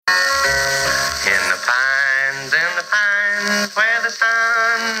pines where the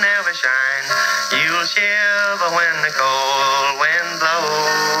sun never shines. You'll shiver when the cold wind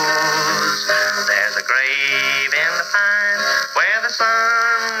blows. There's a grave in the pines where the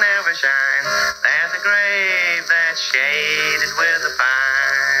sun never shines. There's a grave that's shaded with a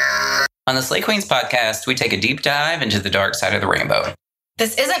pine. On the Slay Queens podcast, we take a deep dive into the dark side of the rainbow.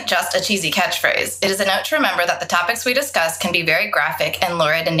 This isn't just a cheesy catchphrase. It is a note to remember that the topics we discuss can be very graphic and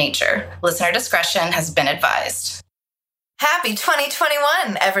lurid in nature. Listener discretion has been advised. Happy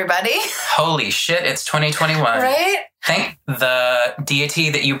 2021, everybody. Holy shit, it's 2021. Right? Thank the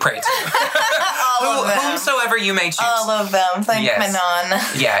deity that you pray to. All of them. Whomsoever you may choose. All of them. Thank Manon.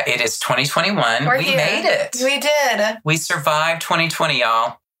 Yeah, it is 2021. We're we here. made it. We did. We survived 2020,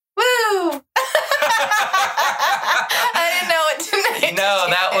 y'all. Woo! I didn't know what to make. No,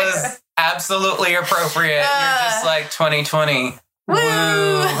 that was absolutely appropriate. You're just like 2020.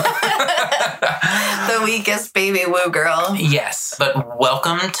 Woo! The weakest baby woo girl. Yes, but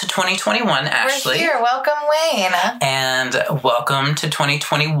welcome to 2021, Ashley. We're here. Welcome, Wayne. And welcome to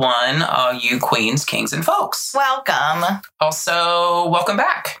 2021, all you queens, kings, and folks. Welcome. Also, welcome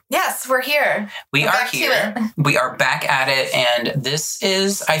back. Yes, we're here. We're back here. To it. We are back at it, and this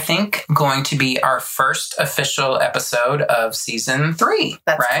is, I think, going to be our first official episode of season 3.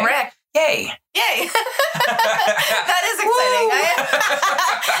 That's right? correct. Yay. Yay. That is exciting.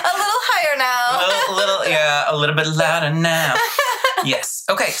 A little higher now. A little bit louder now. Yes.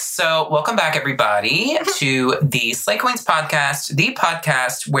 Okay, so welcome back, everybody, to the Slay Queens podcast, the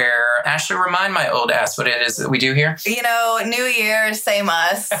podcast where, Ashley, remind my old ass what it is that we do here. You know, New Year, same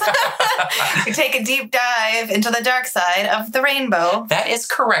us. We take a deep dive into the dark side of the rainbow. That is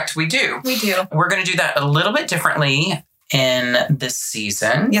correct. We do. We do. We're going to do that a little bit differently in this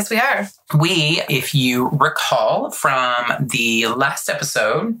season. Yes, we are. We, if you recall from the last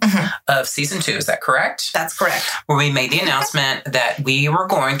episode of season 2, is that correct? That's correct. Where we made the announcement that we were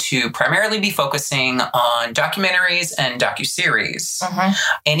going to primarily be focusing on documentaries and docu-series.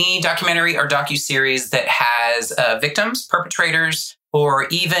 Any documentary or docu-series that has victims, perpetrators, or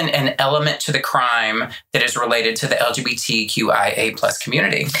even an element to the crime that is related to the LGBTQIA plus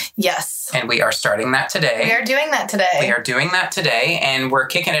community. Yes. And we are starting that today. We are doing that today. And we're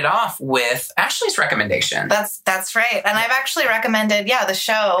kicking it off with Ashley's recommendation. That's right. And I've actually recommended, the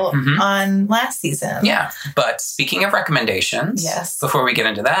show on last season. Yeah. But speaking of recommendations, yes. Before we get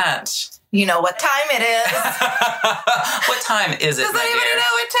into that... You know what time it is. What time is it, Does anybody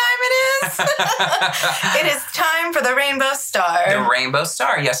know what time it is? It is time for the Rainbow Star. The Rainbow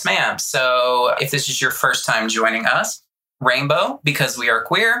Star, yes, ma'am. So if this is your first time joining us, Rainbow, because we are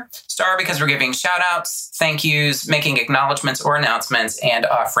queer. Star, because we're giving shout-outs, thank yous, making acknowledgments or announcements, and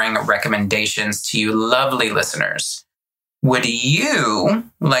offering recommendations to you lovely listeners. Would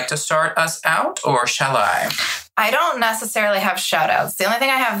you like to start us out, or shall I? I don't necessarily have shout-outs. The only thing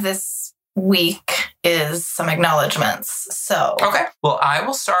I have this week is some acknowledgments. So okay, well, I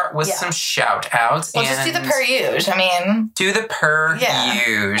will start with some shout outs. We'll just do the per use. Do the per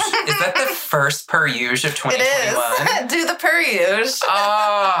use. Is that the first per use of 2021? It is. Do the per use.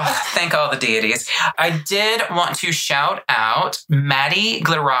 Oh, thank all the deities. I did want to shout out Maddie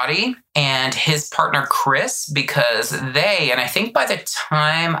Glirati and his partner Chris, because they, and I think by the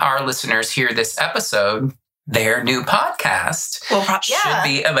time our listeners hear this episode, their new podcast should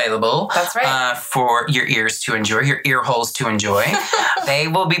be available. That's right. For your ears to enjoy, your ear holes to enjoy. They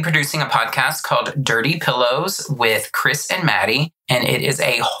will be producing a podcast called Dirty Pillows with Chris and Maddie, and it is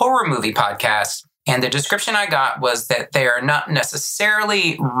a horror movie podcast. And the description I got was that they are not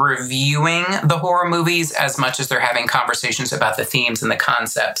necessarily reviewing the horror movies as much as they're having conversations about the themes and the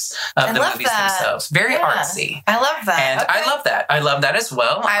concepts of the movies themselves. Very artsy. I love that. And I love that. I love that as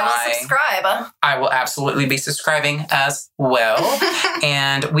well. I will subscribe. I will absolutely be subscribing as well.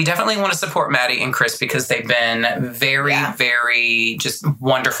 And we definitely want to support Maddie and Chris because they've been very, very just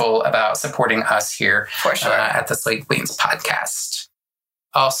wonderful about supporting us here at the Slay Queens podcast.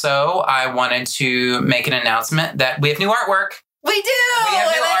 Also, I wanted to make an announcement that we have new artwork. We do! We have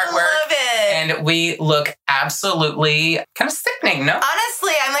new artwork. I love it. And we look absolutely kind of sickening, no?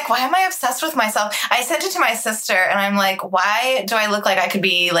 Honestly, I'm like, why am I obsessed with myself? I sent it to my sister, and I'm like, why do I look like I could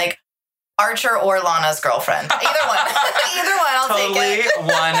be like Archer or Lana's girlfriend? Either one. Either one, I'll take it.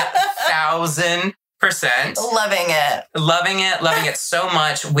 1,000%. Loving it So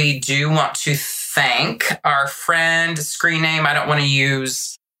much. We do want to thank our friend, screen name. I don't want to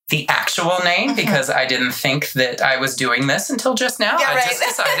use the actual name because I didn't think that I was doing this until just now. Yeah, right. I just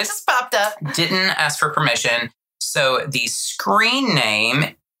decided. It just popped up. Didn't ask for permission. So the screen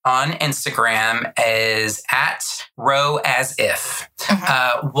name on Instagram is @RowAsIf.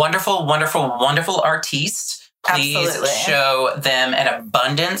 Wonderful artiste. Please Absolutely. show them an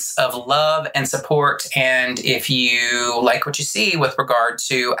abundance of love and support. And if you like what you see with regard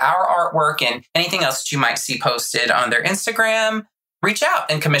to our artwork and anything else that you might see posted on their Instagram, reach out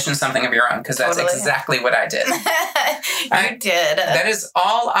and commission something of your own, because that's exactly what I did. You did. That is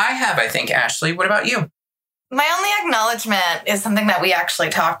all I have, I think, Ashley. What about you? My only acknowledgement is something that we actually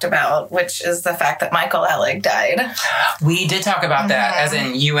talked about, which is the fact that Michael Ehrlich died. We did talk about that, as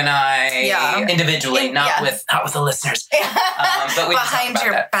in you and I individually, not with the listeners. But we behind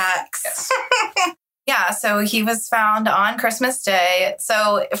your backs. Yes. Yeah, so he was found on Christmas Day.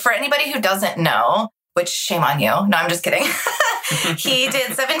 So for anybody who doesn't know, which shame on you. No, I'm just kidding. He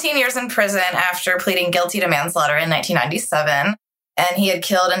did 17 years in prison after pleading guilty to manslaughter in 1997. And he had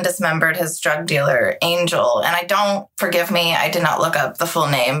killed and dismembered his drug dealer, Angel. And forgive me, I did not look up the full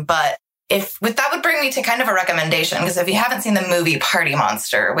name, but that would bring me to kind of a recommendation, because if you haven't seen the movie Party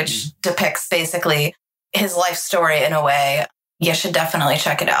Monster, which depicts basically his life story in a way, you should definitely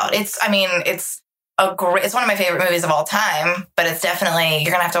check it out. It's one of my favorite movies of all time, but it's definitely,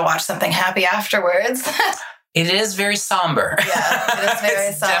 you're going to have to watch something happy afterwards. It is very somber. Yeah, it is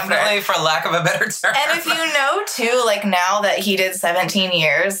very somber. Definitely, for lack of a better term. And if you know, too, like now that he did 17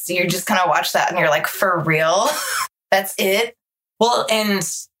 years, you're just going to watch that and you're like, for real? That's it? Well, and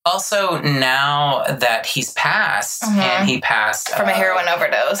also now that he's passed, and he passed... From a heroin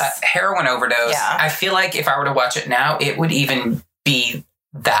overdose. Yeah. I feel like if I were to watch it now, it would even be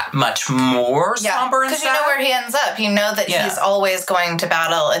that much more somber and sad. Because you know where he ends up. You know that he's always going to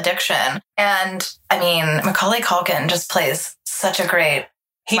battle addiction. And, I mean, Macaulay Culkin just plays such a great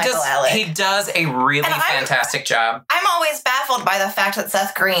Michael Ehrlich. He does a really fantastic job. I'm always baffled by the fact that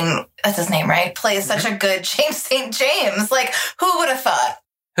Seth Green, that's his name, right? Plays such a good James St. James. Like, who would have thought?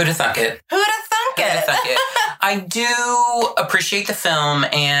 Who'd have thunk it? Who'd have thunk it? I do appreciate the film,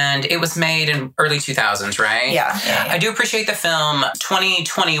 and it was made in early 2000s, right? Yeah. I do appreciate the film.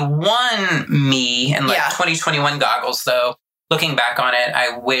 2021 me and 2021 goggles, though. Looking back on it,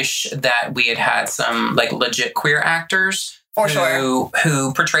 I wish that we had had some legit queer actors who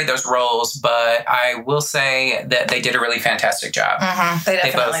portrayed those roles, but I will say that they did a really fantastic job. They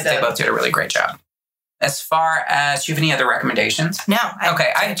definitely did. They both did a really great job. As far as, do you have any other recommendations? No.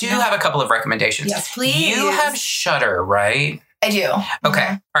 I do have a couple of recommendations. Yes, please. You have Shudder, right? I do. Okay.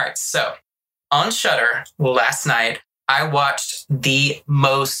 All right. So on Shudder last night, I watched the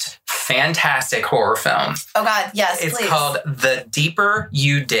most fantastic horror film. Oh, God. Yes, It's please. called The Deeper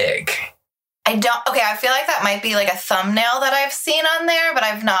You Dig. I feel like that might be like a thumbnail that I've seen on there, but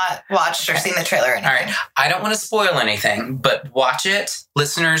I've not watched or seen the trailer or anything. All right. I don't want to spoil anything, but watch it.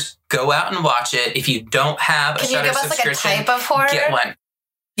 Listeners, go out and watch it. If you don't have a Shudder subscription, Can you give us like a type of horror? Get one.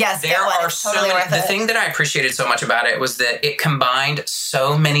 Yes, there are so many. The thing that I appreciated so much about it was that it combined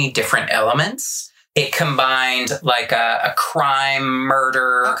so many different elements. It combined like a crime,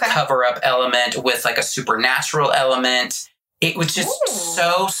 murder, cover-up element with like a supernatural element. It was just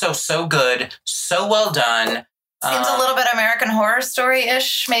so good, so well done. Seems a little bit American Horror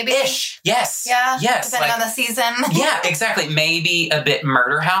Story-ish, maybe? Yes. Yeah? Yes. Depending on the season. Yeah, exactly. Maybe a bit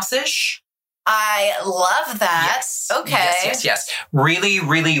Murder House-ish. I love that. Yes. Okay. Yes. Really,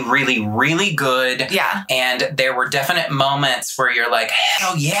 really, really, really good. Yeah. And there were definite moments where you're like,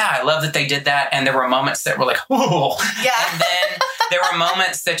 hell yeah, I love that they did that. And there were moments that were like, oh. Yeah. And then there were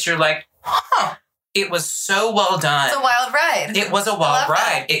moments that you're like, huh. It was so well done. It's a wild ride. It was a wild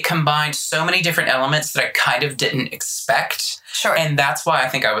ride. It combined so many different elements that I kind of didn't expect. Sure. And that's why I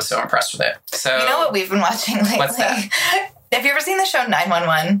think I was so impressed with it. So, you know what we've been watching lately? What's that? Have you ever seen the show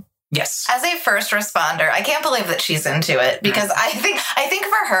 911? Yes. As a first responder, I can't believe that she's into it, because I think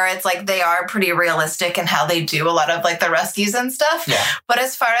for her, it's like they are pretty realistic in how they do a lot of like the rescues and stuff. Yeah. But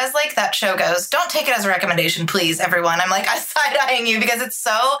as far as like that show goes, don't take it as a recommendation, please, everyone. I'm like, I'm side-eyeing you because it's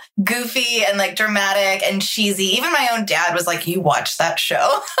so goofy and like dramatic and cheesy. Even my own dad was like, you watch that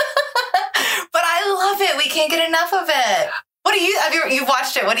show. But I love it. We can't get enough of it. What do you've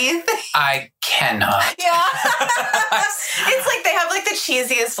watched it? What do you think? I cannot. Yeah. It's like they have like the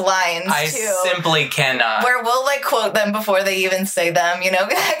cheesiest lines, too. I simply cannot. Where we'll like quote them before they even say them, you know,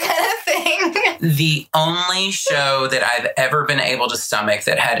 that kind of thing. The only show that I've ever been able to stomach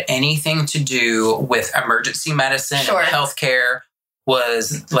that had anything to do with emergency medicine and healthcare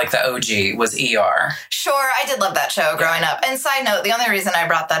was like the OG, was ER. Sure, I did love that show growing up. And side note, the only reason I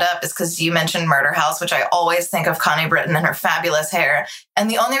brought that up is because you mentioned Murder House, which I always think of Connie Britton and her fabulous hair. And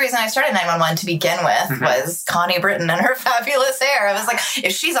the only reason I started 911 to begin with was Connie Britton and her fabulous hair. I was like,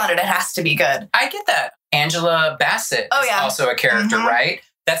 if she's on it, it has to be good. I get that. Angela Bassett is also a character, right?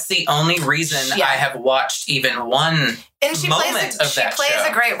 That's the only reason I have watched even one moment of that show. She plays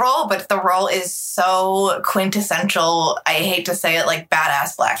a great role, but the role is so quintessential. I hate to say it, like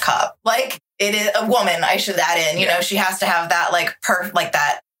badass black cop. Like it is a woman. I should add in. You know, she has to have that like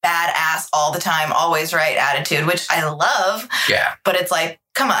that badass all the time, always right attitude, which I love. Yeah, but it's like,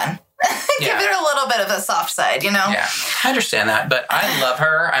 come on. Give it a little bit of a soft side, you know? Yeah, I understand that, but I love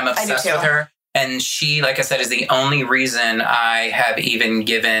her. I'm obsessed with her. And she, like I said, is the only reason I have even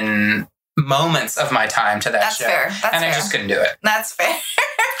given moments of my time to that show. That's fair. I just couldn't do it. That's fair.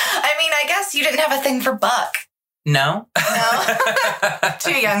 I mean, I guess you didn't have a thing for Buck. No.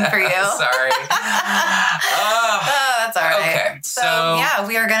 Too young for you. Sorry. That's all right. Okay. So yeah,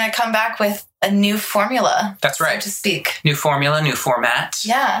 we are going to come back with a new formula. That's right. So to speak. New formula, new format.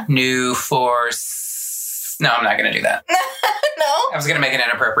 Yeah. New No, I'm not going to do that. No? I was going to make an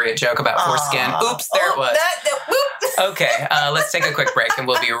inappropriate joke about foreskin. Oops, there it was. Okay, let's take a quick break and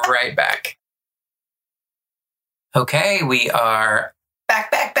we'll be right back. Okay, we are...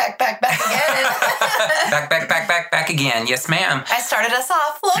 Back again. back again. Yes, ma'am. I started us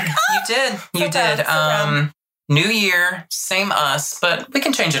off. Look. You did. New year, same us, but we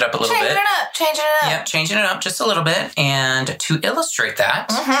can change it up a little bit. Changing it up. Yep, changing it up just a little bit. And to illustrate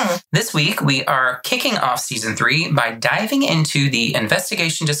that, this week we are kicking off season 3 by diving into the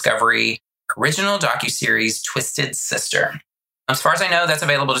Investigation Discovery original docu-series Twisted Sister. As far as I know, that's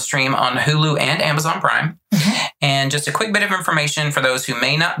available to stream on Hulu and Amazon Prime. And just a quick bit of information for those who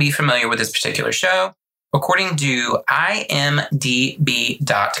may not be familiar with this particular show. According to imdb.com,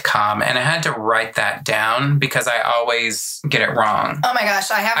 and I had to write that down because I always get it wrong. Oh my gosh,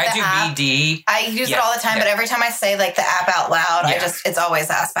 I have the app. BD. I use it all the time, but every time I say like the app out loud, it's always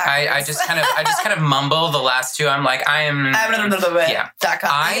asked backwards. I just kind of mumble the last two. I'm like, I am.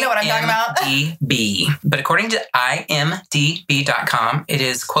 .com. You know what I'm talking about? IMDb. But according to imdb.com, it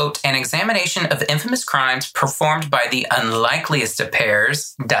is, quote, an examination of infamous crimes performed by the unlikeliest of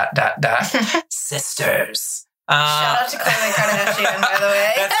pairs, ... sisters. Shout out to Khloe Kardashian, by the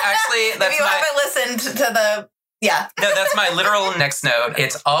way. That's if you haven't listened to the... Yeah. No, that's my literal next note.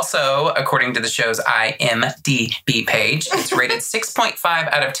 It's also, according to the show's IMDb page, it's rated 6.5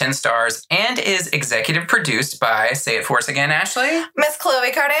 out of 10 stars and is executive produced by, say it for us again, Ashley? Miss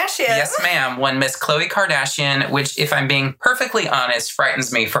Khloe Kardashian. Yes, ma'am. One Miss Khloe Kardashian, which, if I'm being perfectly honest,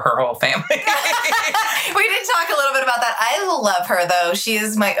 frightens me for her whole family. We did talk a little bit about that. I love her, though. She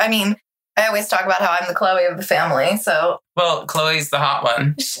is I always talk about how I'm the Khloe of the family, so... Well, Khloe's the hot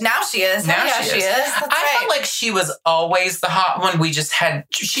one. Now she is. Now she is. I felt like she was always the hot one. We just had...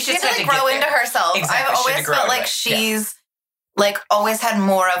 She just had to grow into herself. Exactly. I've always felt like she's... like always had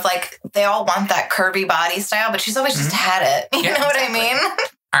more of like... They all want that curvy body style, but she's always just had it. You know what I mean?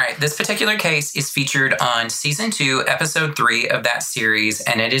 All right, this particular case is featured on Season 2, Episode 3 of that series,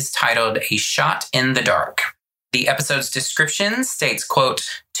 and it is titled A Shot in the Dark. The episode's description states, quote,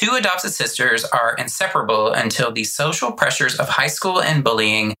 2 adopted sisters are inseparable until the social pressures of high school and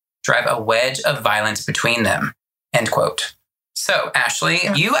bullying drive a wedge of violence between them, end quote. So, Ashley,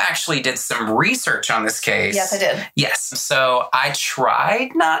 you actually did some research on this case. Yes, I did. Yes. So I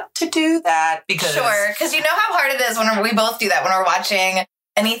tried not to do that because... Sure, because you know how hard it is when we both do that when we're watching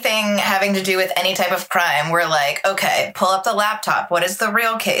anything having to do with any type of crime. We're like, okay, pull up the laptop. What is the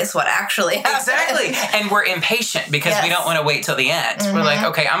real case? What actually happened? Exactly. And we're impatient because we don't want to wait till the end. We're like,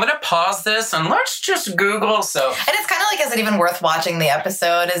 okay, I'm going to pause this and let's just Google. So, and it's kind of like, is it even worth watching the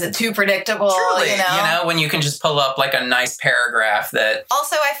episode? Is it too predictable? Truly, you know, when you can just pull up like a nice paragraph that...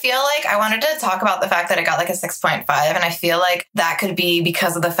 Also, I feel like I wanted to talk about the fact that it got like a 6.5. And I feel like that could be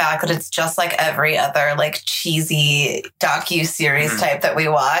because of the fact that it's just like every other like cheesy docu-series type that we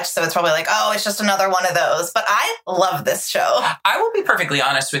watch. So it's probably like, oh, it's just another one of those. But I love this show. I will be perfectly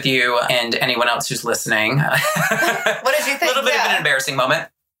honest with you and anyone else who's listening. What did you think? A little bit of an embarrassing moment.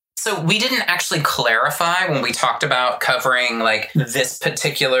 So we didn't actually clarify when we talked about covering like this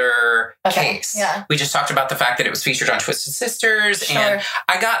particular case. Yeah. We just talked about the fact that it was featured on Twisted Sisters. Sure. And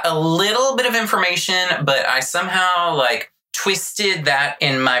I got a little bit of information, but I somehow like twisted that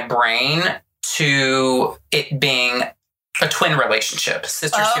in my brain to it being a twin relationship,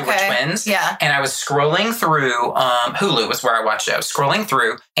 sisters who were twins. Yeah. And I was scrolling through, Hulu was where I watched it. I was scrolling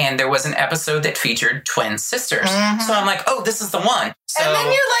through and there was an episode that featured twin sisters. So I'm like, oh, this is the one. So, and then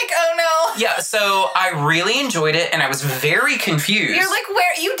you're like, oh no. Yeah. So I really enjoyed it and I was very confused. You're like,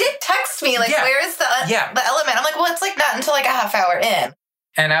 where? You did text me, like, where is the element? I'm like, well, it's like not until like a half hour in.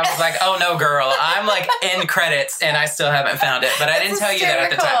 And I was like, oh no, girl, I'm like in credits and I still haven't found it. But I didn't tell you that at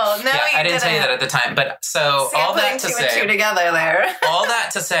the time. No, I didn't tell you that at the time. But so all that to say, two together there. all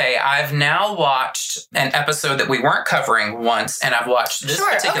that to say, I've now watched an episode that we weren't covering once, and I've watched this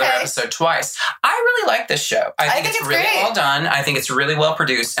particular episode twice. I really like this show. I think it's really well done. I think it's really well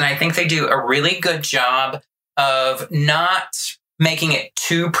produced, and I think they do a really good job of not making it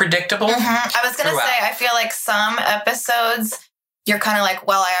too predictable. I was going to say, I feel like some episodes, you're kind of like,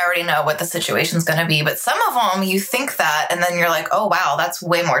 well, I already know what the situation's going to be. But some of them, you think that, and then you're like, oh, wow, that's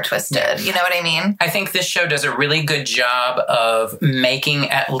way more twisted. Yeah. You know what I mean? I think this show does a really good job of making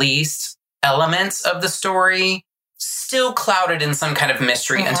at least elements of the story still clouded in some kind of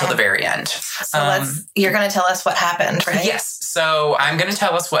mystery until the very end. So you're going to tell us what happened, right? Yes. So I'm going to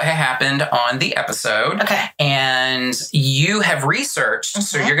tell us what happened on the episode. Okay. And you have researched,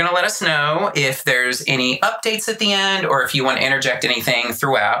 so you're going to let us know if there's any updates at the end or if you want to interject anything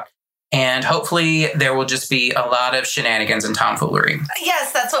throughout. And hopefully there will just be a lot of shenanigans and tomfoolery.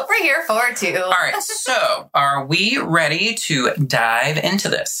 Yes, that's what we're here for, too. All right. So are we ready to dive into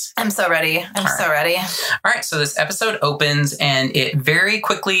this? I'm so ready. I'm so ready. All right. So this episode opens and it very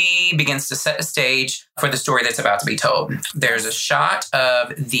quickly begins to set a stage for the story that's about to be told. There's a shot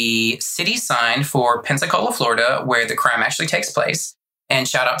of the city sign for Pensacola, Florida, where the crime actually takes place. And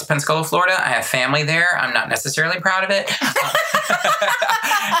shout out to Pensacola, Florida. I have family there. I'm not necessarily proud of it.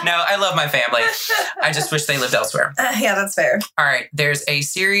 No, I love my family. I just wish they lived elsewhere. Yeah, that's fair. All right. There's a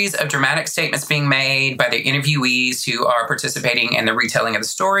series of dramatic statements being made by the interviewees who are participating in the retelling of the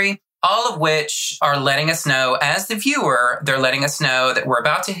story, all of which are letting us know, as the viewer, they're letting us know that we're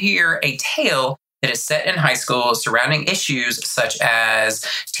about to hear a tale that is set in high school surrounding issues such as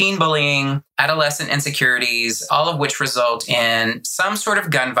teen bullying, adolescent insecurities, all of which result in some sort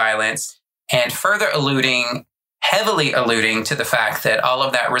of gun violence, and further heavily alluding to the fact that all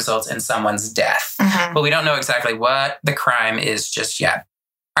of that results in someone's death. But we don't know exactly what the crime is just yet.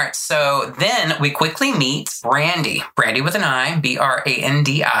 All right, so then we quickly meet Brandy with an I,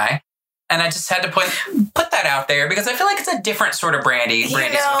 Brandi. And I just had to put that out there because I feel like it's a different sort of Brandy.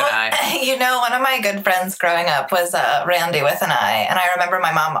 Brandy's with an I. You know, one of my good friends growing up was Randy with an I. And I remember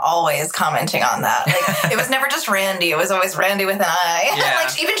my mom always commenting on that. Like, it was never just Randy. It was always Randy with an I. Yeah.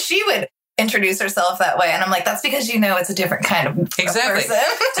 Like, even she would introduce herself that way. And I'm like, that's because you know it's a different kind of person.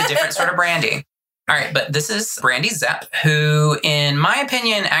 It's a different sort of Brandy. All right, but this is Brandy Zepp, who, in my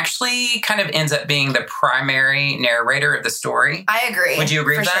opinion, actually kind of ends up being the primary narrator of the story. I agree. Would you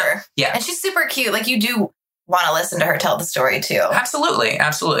agree with that? Sure. Yeah. And she's super cute. Like, you do want to listen to her tell the story, too. Absolutely.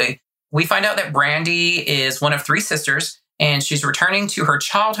 Absolutely. We find out that Brandy is one of three sisters, and she's returning to her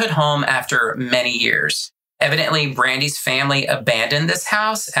childhood home after many years. Evidently, Brandy's family abandoned this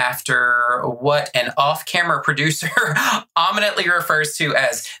house after what an off-camera producer ominently refers to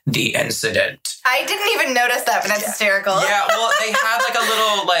as the incident. I didn't even notice that, but that's hysterical. Yeah, well, they had like a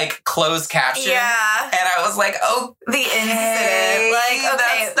little like closed caption. Yeah. And I was like, oh, the incident. Like,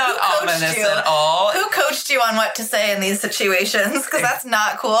 okay, that's not ominous at all. Who coached you on what to say in these situations? Because that's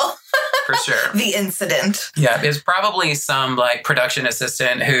not cool. For sure. The incident. Yeah, it's probably some like production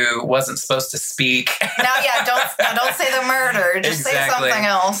assistant who wasn't supposed to speak. Don't say the murder. Just say something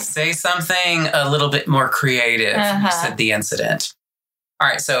else. Say something a little bit more creative. Said the incident. All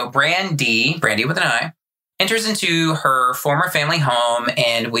right, so Brandy with an I, enters into her former family home,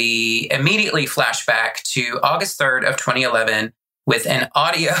 and we immediately flash back to August 3rd of 2011 with an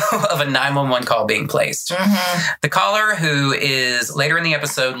audio of a 911 call being placed. The caller, who is later in the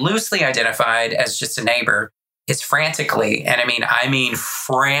episode loosely identified as just a neighbor, is frantically, and I mean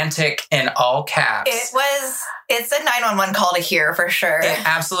frantic in all caps. It's a 911 call to hear for sure. It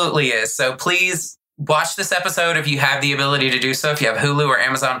absolutely is. So please watch this episode if you have the ability to do so, if you have Hulu or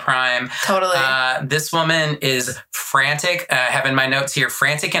Amazon Prime. Totally. This woman is frantic. I have in my notes here,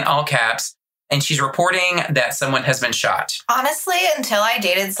 frantic in all caps. And she's reporting that someone has been shot. Honestly, until I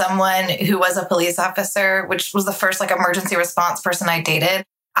dated someone who was a police officer, which was the first like emergency response person I dated,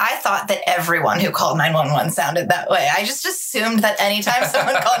 I thought that everyone who called 911 sounded that way. I just assumed that anytime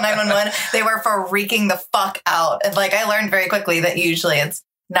someone called 911, they were freaking the fuck out. And like, I learned very quickly that usually it's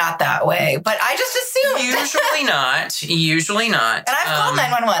not that way, but I just assumed. Usually not. And I've called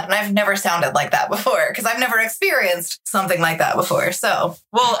 911 and I've never sounded like that before because I've never experienced something like that before. So,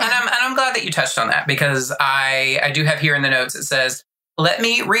 well, and I'm glad that you touched on that because I do have here in the notes, it says, let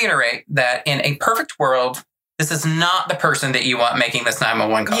me reiterate that in a perfect world, this is not the person that you want making this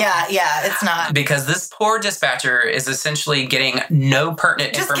 911 call. Yeah, it's not. Because this poor dispatcher is essentially getting no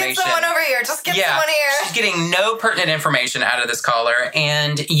pertinent information. Just get someone over here. Just get someone here. She's getting no pertinent information out of this caller.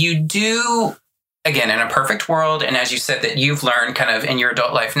 And you do again, in a perfect world, and as you said that you've learned kind of in your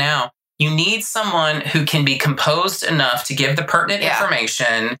adult life now, you need someone who can be composed enough to give the pertinent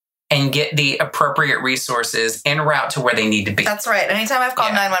information and get the appropriate resources en route to where they need to be. That's right. Anytime I've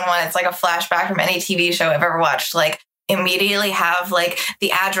called 911, it's like a flashback from any TV show I've ever watched. Like, immediately have like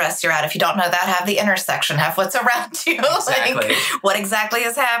the address you're at. If you don't know that, have the intersection, have what's around you. Exactly. Like, what exactly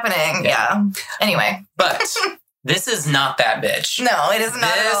is happening. Yeah. Anyway. But this is not that bitch. No, it is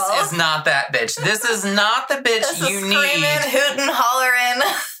not at all. This is not that bitch. This is not the bitch you need. Screaming, hooting, hollering.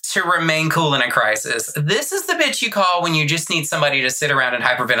 To remain cool in a crisis. This is the bitch you call when you just need somebody to sit around and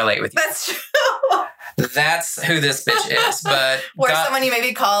hyperventilate with you. That's true. That's who this bitch is. But or someone you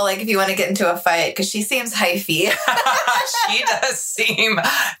maybe call, like, if you want to get into a fight, because she seems hyphy. She does seem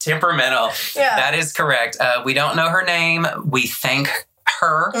temperamental. Yeah. That is correct. We don't know her name. We thank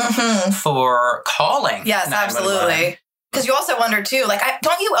her for calling. Yes, absolutely. Because you also wonder, too, like,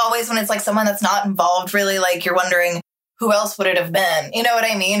 don't you always, when it's like someone that's not involved, really, like, you're wondering, who else would it have been? You know what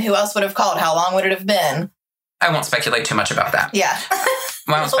I mean? Who else would have called? How long would it have been? I won't speculate too much about that. Yeah.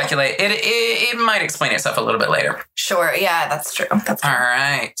 I won't speculate. It might explain itself a little bit later. Sure. Yeah, that's true. That's true. All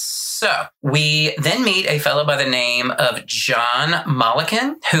right. So we then meet a fellow by the name of John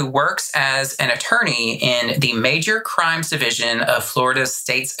Mulliken, who works as an attorney in the Major Crimes Division of Florida's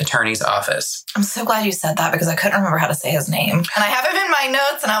State's Attorney's Office. I'm so glad you said that because I couldn't remember how to say his name. And I have it in my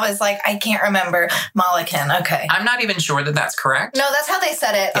notes and I was like, I can't remember. Mulliken. Okay. I'm not even sure that that's correct. No, that's how they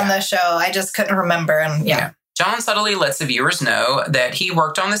said it on the show. I just couldn't remember. And John subtly lets the viewers know that he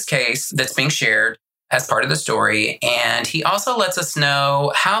worked on this case that's being shared as part of the story. And he also lets us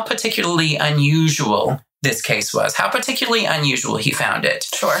know how particularly unusual this case was, how particularly unusual he found it.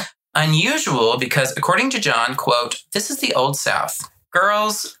 Sure. Unusual because, according to John, quote, "This is the Old South.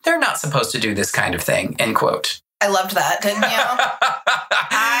 Girls, they're not supposed to do this kind of thing," end quote. I loved that, didn't you?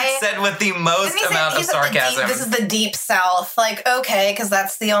 I said with the most amount of sarcasm. This is the deep South. Like, okay, because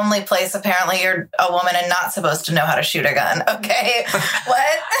that's the only place apparently you're a woman and not supposed to know how to shoot a gun. Okay,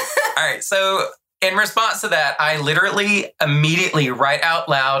 what? All right, so in response to that, I literally immediately, right out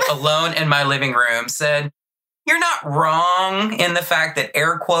loud, alone in my living room, said, "You're not wrong in the fact that,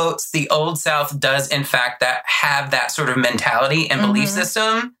 air quotes, the Old South does in fact have that sort of mentality and belief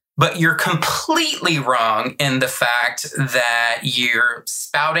system. But you're completely wrong in the fact that you're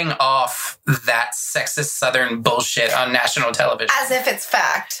spouting off that sexist Southern bullshit on national television. As if it's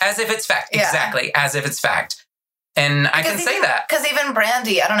fact. As if it's fact. Yeah. Exactly. As if it's fact. And I can say that. Because even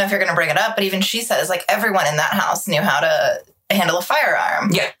Brandy, I don't know if you're going to bring it up, but even she says, like, everyone in that house knew how to handle a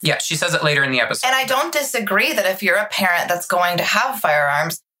firearm. Yeah. She says it later in the episode. And I don't disagree that if you're a parent that's going to have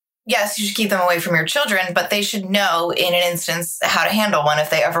firearms, yes, you should keep them away from your children, but they should know in an instance how to handle one if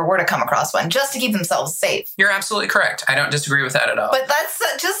they ever were to come across one, just to keep themselves safe. You're absolutely correct. I don't disagree with that at all. But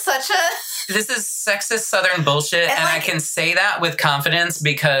that's just such a... This is sexist Southern bullshit, and I can say that with confidence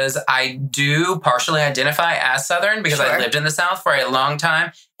because I do partially identify as Southern because I lived in the South for a long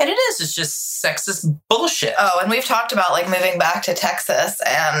time, and it's just sexist bullshit. Oh, and we've talked about, like, moving back to Texas,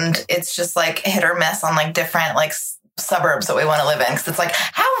 and it's just, like, hit or miss on, like, different, like, suburbs that we want to live in because it's like,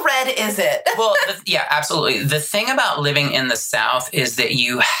 how red is it? Well, yeah, absolutely. The thing about living in the South is that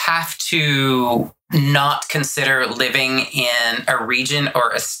you have to not consider living in a region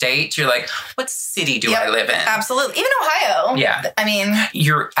or a state. You're like, what city do I live in? Absolutely. Even Ohio. Yeah. I mean,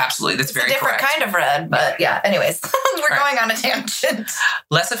 you're absolutely, that's very correct. It's a different kind of red, but yeah, anyways, we're going on a tangent.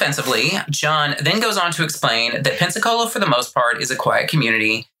 Less offensively, John then goes on to explain that Pensacola, for the most part, is a quiet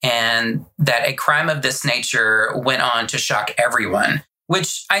community and that a crime of this nature went on to shock everyone,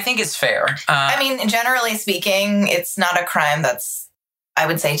 which I think is fair. I mean, generally speaking, it's not a crime that's, I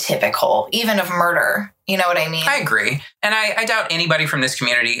would say, typical, even of murder. You know what I mean? I agree. And I doubt anybody from this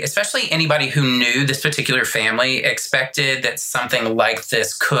community, especially anybody who knew this particular family, expected that something like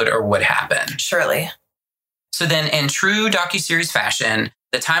this could or would happen. Surely. So then, in true docu-series fashion,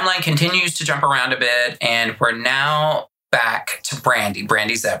 the timeline continues to jump around a bit, and we're now back to Brandy.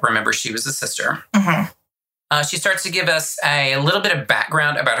 Brandy's up. Remember, she was the sister. She starts to give us a little bit of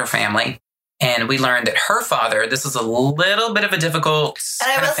background about her family. And we learned that her father, this is a little bit of a difficult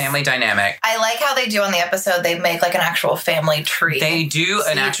kind of family dynamic. I like how they do on the episode, they make like an actual family tree. They do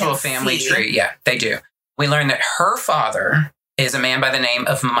an actual family tree. Yeah, they do. We learned that her father is a man by the name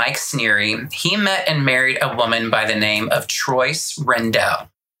of Mike Sneary. He met and married a woman by the name of Troyce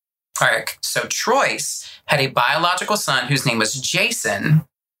Rendell. All right, so Troyce had a biological son whose name was Jason.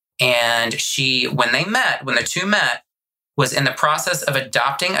 And when the two met, was in the process of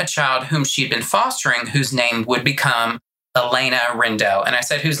adopting a child whom she'd been fostering, whose name would become Elena Rendell. And I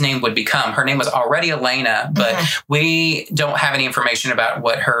said whose name would become. Her name was already Elena, but we don't have any information about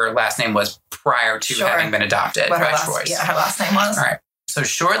what her last name was prior to having been adopted by Troyce. Yeah, her last name was. All right. So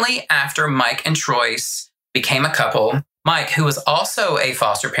shortly after Mike and Troyce became a couple, Mike, who was also a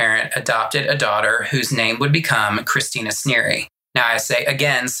foster parent, adopted a daughter whose name would become Christina Sneary. Now I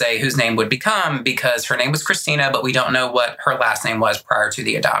say whose name would become because her name was Christina, but we don't know what her last name was prior to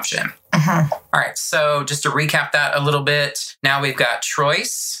the adoption. All right. So just to recap that a little bit, now we've got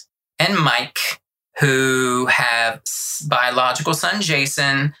Troyce and Mike, who have biological son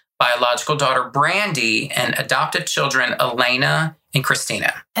Jason, biological daughter Brandy, and adopted children Elena and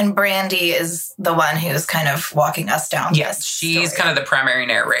Christina. And Brandy is the one who's kind of walking us down. Yes, she's kind of the primary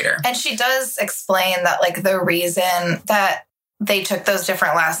narrator. And she does explain that, like, the reason that they took those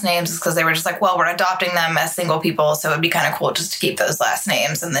different last names is because they were just like, well, we're adopting them as single people, so it'd be kind of cool just to keep those last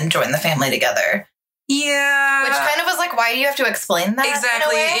names and then join the family together. Yeah. Which kind of was like, why do you have to explain that?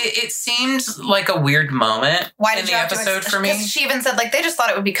 Exactly. It seemed like a weird moment in the episode for me. She even said, like, they just thought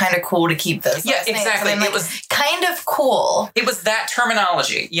it would be kind of cool to keep those last names. Exactly. Like, it was kind of cool. It was that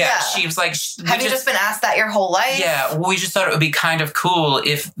terminology. Yeah. She was like, have you just been asked that your whole life? Yeah. We just thought it would be kind of cool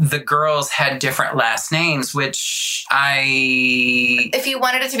if the girls had different last names, which if you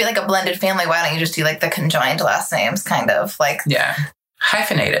wanted it to be like a blended family, why don't you just do like the conjoined last names, kind of like. Yeah.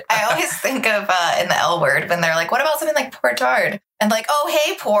 Hyphenate it. I always think of in the L Word when they're like, what about something like Portard? And like, oh,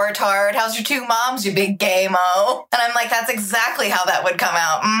 hey, Portard, how's your two moms, you big gay-mo? And I'm like, that's exactly how that would come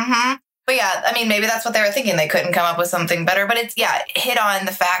out. But yeah, I mean, maybe that's what they were thinking. They couldn't come up with something better. But it's, hit on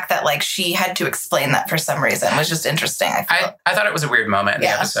the fact that like she had to explain that for some reason. It was just interesting. I thought it was a weird moment in the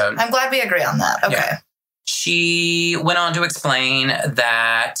episode. I'm glad we agree on that. Okay. Yeah. She went on to explain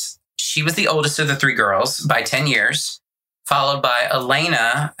that she was the oldest of the three girls by 10 years. Followed by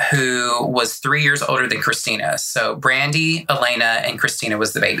Elena, who was 3 years older than Christina. So Brandy, Elena, and Christina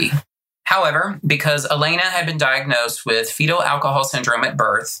was the baby. However, because Elena had been diagnosed with fetal alcohol syndrome at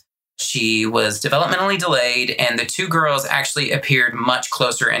birth, she was developmentally delayed, and the two girls actually appeared much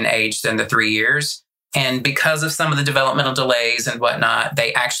closer in age than the 3 years. And because of some of the developmental delays and whatnot,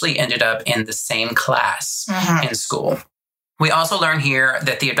 they actually ended up in the same class in school. We also learn here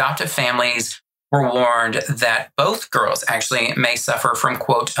that the adoptive families were warned that both girls actually may suffer from,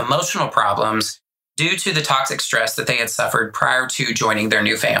 quote, emotional problems due to the toxic stress that they had suffered prior to joining their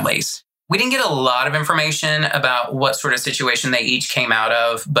new families. We didn't get a lot of information about what sort of situation they each came out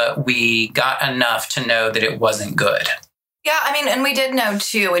of, but we got enough to know that it wasn't good. Yeah, I mean, and we did know,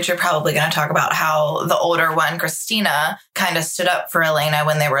 too, which you're probably going to talk about, how the older one, Christina, kind of stood up for Elena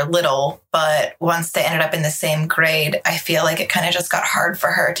when they were little. But once they ended up in the same grade, I feel like it kind of just got hard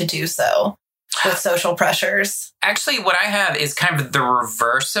for her to do so. With social pressures. Actually, what I have is kind of the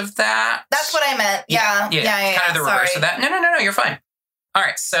reverse of that. That's what I meant. Yeah. Kind of the reverse of that. No, you're fine. All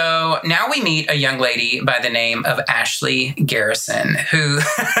right, so now we meet a young lady by the name of Ashley Garrison, who,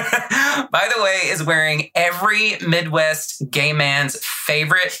 by the way, is wearing every Midwest gay man's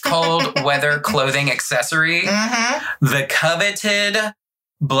favorite cold weather clothing accessory, the coveted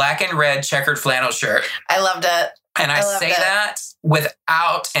black and red checkered flannel shirt. I loved it. And I say that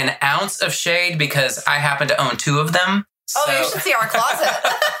without an ounce of shade because I happen to own two of them. Oh, so. You should see our closet.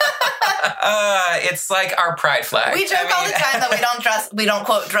 It's like our pride flag. We joke all the time that we don't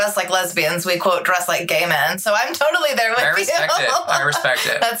quote dress like lesbians. We quote dress like gay men. So I'm totally there with you. I respect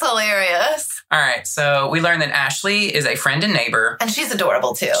it. That's hilarious. All right. So we learned that Ashley is a friend and neighbor. And she's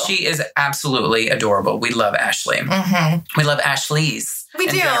adorable too. She is absolutely adorable. We love Ashley. We love Ashleys. We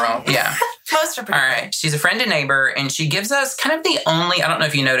do. General. Yeah. Most are pretty All right. She's a friend and neighbor, and she gives us kind of the only, I don't know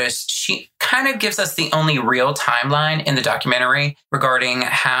if you noticed, she kind of gives us the only real timeline in the documentary regarding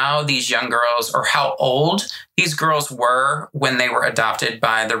how these young girls or how old these girls were when they were adopted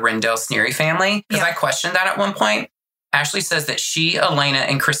by the Rendell Sneary family. Because I questioned that at one point. Ashley says that she, Elena,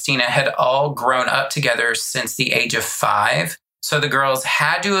 and Christina had all grown up together since the age of 5. So the girls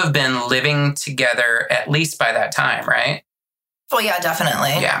had to have been living together at least by that time, right? Well, yeah,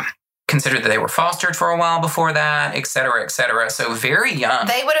 definitely. Yeah. Consider that they were fostered for a while before that, et cetera, et cetera. So very young.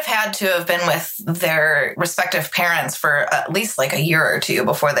 They would have had to have been with their respective parents for at least like a year or two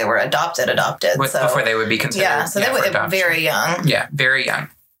before they were adopted. Before they would be considered. Yeah, so they were very young. Yeah, very young,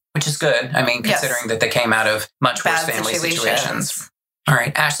 which is good. I mean, considering that they came out of much worse family situations. All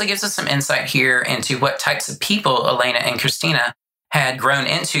right. Ashley gives us some insight here into what types of people Elena and Christina had grown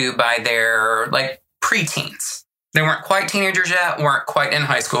into by their like preteens. They weren't quite teenagers yet, weren't quite in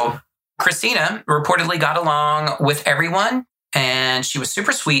high school. Christina reportedly got along with everyone, and she was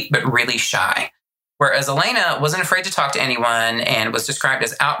super sweet, but really shy. whereas Elena wasn't afraid to talk to anyone and was described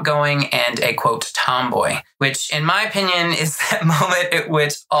as outgoing and a, quote, tomboy, which in my opinion is that moment at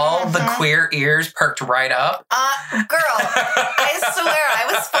which all the queer ears perked right up. Girl, I swear,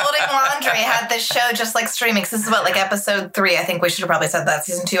 I was folding laundry, had this show just like streaming. This is what, like episode 3. I think we should have probably said that,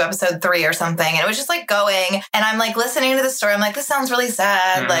 season 2, episode 3 or something. And it was just like going, and I'm like listening to the story. I'm like, this sounds really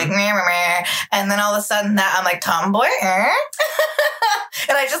sad. Like, meh, meh, meh. And then all of a sudden that I'm like, tomboy.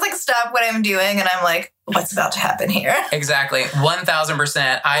 And I just like stop what I'm doing and I'm like, what's about to happen here? Exactly.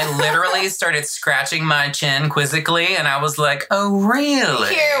 1000%. I literally started scratching my chin quizzically and I was like, oh,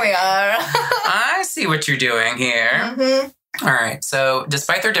 really? Here we are. I see what you're doing here. All right. So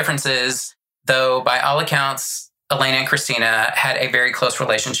despite their differences, though, by all accounts, Elena and Christina had a very close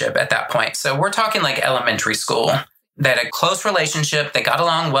relationship at that point. So we're talking like elementary school. They had a close relationship. They got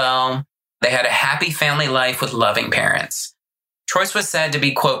along well. They had a happy family life with loving parents. Troyce was said to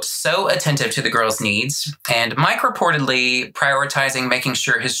be, quote, so attentive to the girls' needs, and Mike reportedly prioritizing making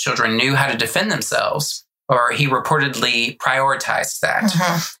sure his children knew how to defend themselves, or he reportedly prioritized that.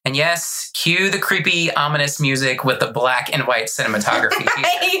 And yes, cue the creepy, ominous music with the black and white cinematography.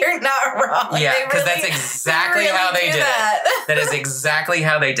 You're not wrong. Yeah, because that's exactly how they did it. That is exactly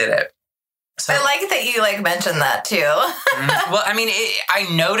how they did it. So, I like that you like mentioned that too. Well, I mean, I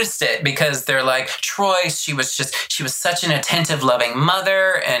noticed it because they're like, Troyce, she was such an attentive, loving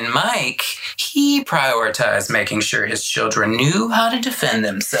mother. And Mike, he prioritized making sure his children knew how to defend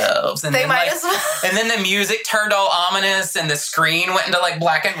themselves. And they then, might like, as well. And then the music turned all ominous and the screen went into like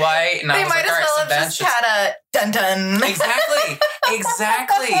black and white. And they might as well have just had a dun dun. Exactly.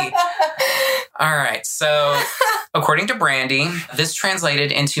 Exactly. All right. So according to Brandy, this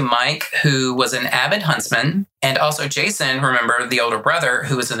translated into Mike, who was an avid huntsman, and also Jason, remember, the older brother,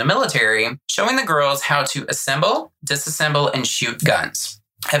 who was in the military, showing the girls how to assemble, disassemble, and shoot guns.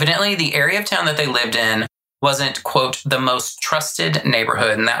 Evidently, the area of town that they lived in wasn't, quote, the most trusted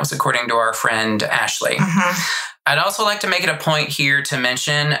neighborhood, and that was according to our friend Ashley. I'd also like to make it a point here to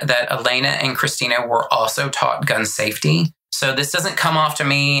mention that Elena and Christina were also taught gun safety. So this doesn't come off to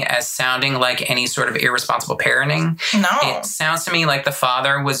me as sounding like any sort of irresponsible parenting. No. It sounds to me like the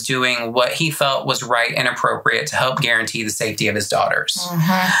father was doing what he felt was right and appropriate to help guarantee the safety of his daughters.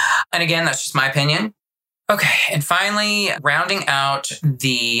 And again, that's just my opinion. Okay, and finally, rounding out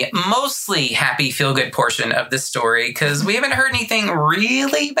the mostly happy, feel-good portion of this story, because we haven't heard anything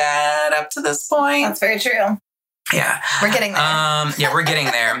really bad up to this point. That's very true. Yeah. We're getting there. Yeah, we're getting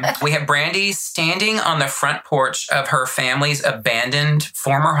there. We have Brandy standing on the front porch of her family's abandoned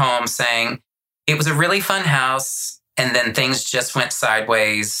former home saying, it was a really fun house, and then things just went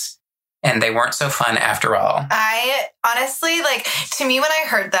sideways, and they weren't so fun after all. I honestly, like, to me, when I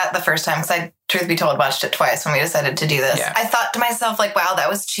heard that the first time, because I, truth be told, watched it twice when we decided to do this, I thought to myself, like, wow, that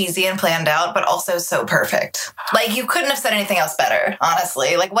was cheesy and planned out, but also so perfect. Like, you couldn't have said anything else better,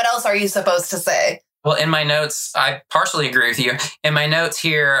 honestly. Like, what else are you supposed to say? Well, in my notes, I partially agree with you. In my notes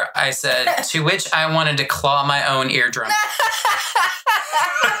here, I said, to which I wanted to claw my own eardrum.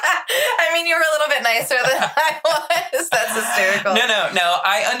 I mean, you were a little bit nicer than I was. That's hysterical. No.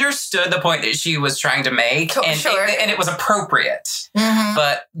 I understood the point that she was trying to make, and it was appropriate.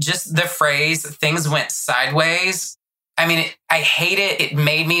 But just the phrase, things went sideways. I mean, I hate it. It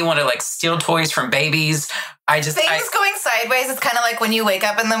made me want to, like, steal toys from babies. Things going sideways, it's kind of like when you wake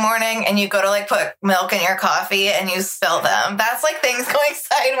up in the morning and you go to, like, put milk in your coffee and you spill them. That's like things going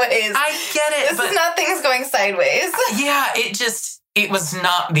sideways. I get it. This is not things going sideways. Yeah, it was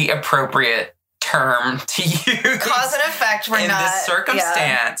not the appropriate term to use. Cause and effect were in not. In this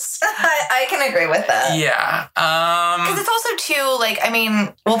circumstance. Yeah. I can agree with that. Yeah. Because it's also, too, like, I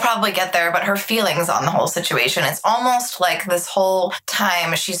mean, we'll probably get there, but her feelings on the whole situation, it's almost like this whole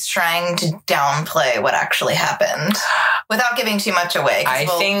time she's trying to downplay what actually happened without giving too much away. I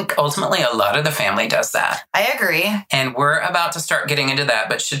think ultimately a lot of the family does that. I agree. And we're about to start getting into that,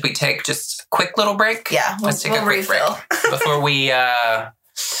 but should we take just a quick little break? Yeah. Let's take a quick break before we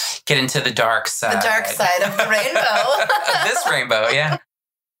get into the dark side. The dark side of the rainbow. This rainbow, yeah.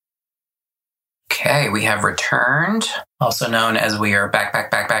 Okay, we have returned, also known as we are back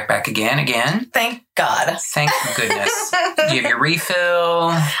again. Thank God. Thank goodness. Do you have your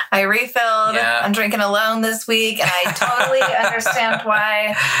refill? I refilled. Yeah. I'm drinking alone this week, and I totally understand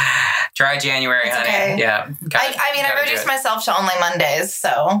why. Dry January, honey. Okay. Yeah. I reduced myself to only Mondays,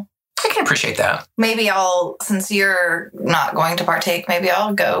 so I can appreciate that. Maybe since you're not going to partake, maybe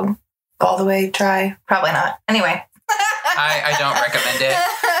I'll go all the way dry. Probably not. Anyway. I don't recommend it.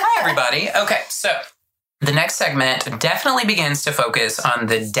 Hi, everybody. Okay, so the next segment definitely begins to focus on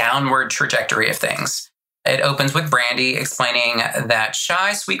the downward trajectory of things. It opens with Brandy explaining that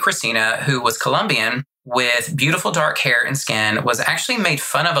shy, sweet Christina, who was Colombian with beautiful dark hair and skin, was actually made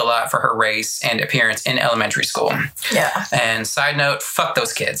fun of a lot for her race and appearance in elementary school. Yeah. And side note, fuck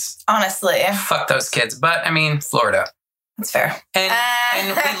those kids. Honestly. Fuck those kids. But, I mean, Florida. That's fair.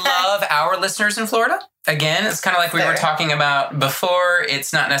 And we love our listeners in Florida. Again, it's kind of like we were talking about before.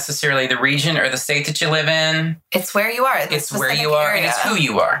 It's not necessarily the region or the state that you live in. It's where you are. It's where you are, and it's who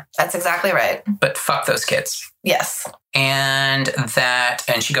you are. That's exactly right. But fuck those kids. Yes. And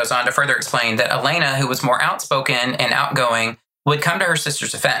she goes on to further explain that Elena, who was more outspoken and outgoing, would come to her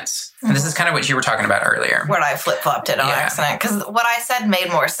sister's defense. And this is kind of what you were talking about earlier. Where I flip-flopped it on accident. Because what I said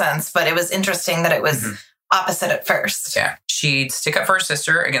made more sense, but it was interesting that it was opposite at first. Yeah. She'd stick up for her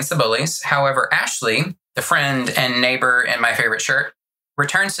sister against the bullies. However, Ashley, the friend and neighbor in My Favorite Shirt,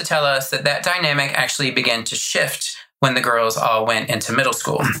 returns to tell us that dynamic actually began to shift when the girls all went into middle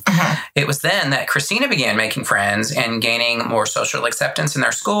school. It was then that Christina began making friends and gaining more social acceptance in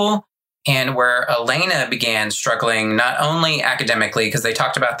their school, and where Elena began struggling not only academically, because they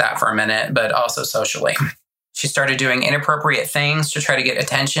talked about that for a minute, but also socially. She started doing inappropriate things to try to get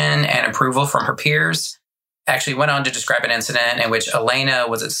attention and approval from her peers. Actually went on to describe an incident in which Elena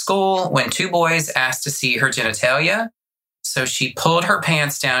was at school when two boys asked to see her genitalia. So she pulled her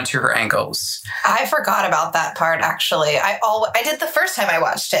pants down to her ankles. I forgot about that part, actually. I did the first time I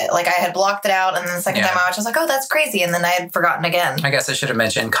watched it. Like, I had blocked it out, and then the second time I watched it, I was like, oh, that's crazy. And then I had forgotten again. I guess I should have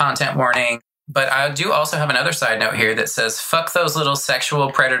mentioned content warning. But I do also have another side note here that says, fuck those little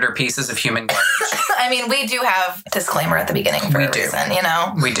sexual predator pieces of human garbage. I mean, we do have disclaimer at the beginning for a reason, you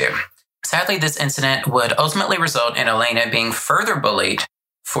know? We do. Sadly, this incident would ultimately result in Elena being further bullied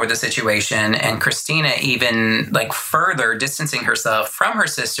for the situation, and Christina even further distancing herself from her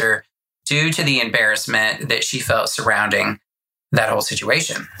sister due to the embarrassment that she felt surrounding that whole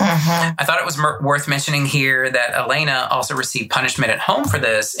situation. I thought it was worth mentioning here that Elena also received punishment at home for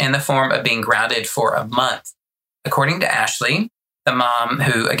this in the form of being grounded for a month. According to Ashley, the mom,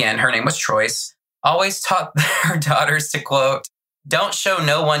 who, again, her name was Troyce, always taught her daughters to, quote, "Don't show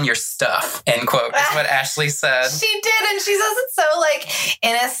no one your stuff," end quote, is what Ashley said. She did, and she says it so,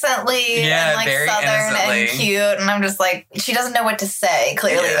 innocently and, very southern innocently. and cute, and I'm just like, she doesn't know what to say,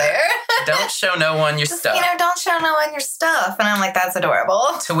 clearly there. Don't show no one your stuff. Don't show no one your stuff. And I'm like, that's adorable.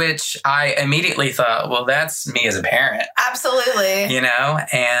 To which I immediately thought, well, that's me as a parent. Absolutely.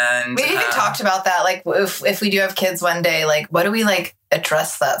 And... we even talked about that, if we do have kids one day, what do we,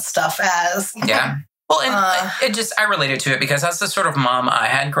 address that stuff as? Yeah. Well, and I related to it because that's the sort of mom I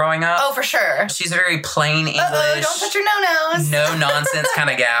had growing up. Oh, for sure. She's a very plain English, don't touch your no-nos. No nonsense kind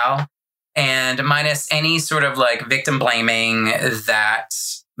of gal. And minus any sort of victim blaming that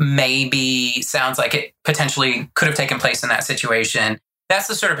maybe sounds like it potentially could have taken place in that situation. That's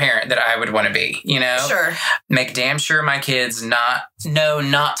the sort of parent that I would want to be, Sure. Make damn sure my kids not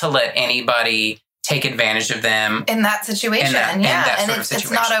to let anybody take advantage of them. In that situation.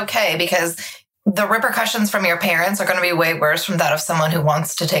 It's not okay because the repercussions from your parents are going to be way worse from that of someone who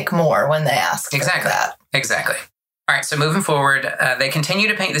wants to take more when they ask for that. Exactly. All right, so moving forward, they continue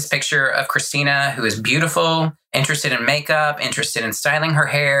to paint this picture of Christina, who is beautiful, interested in makeup, interested in styling her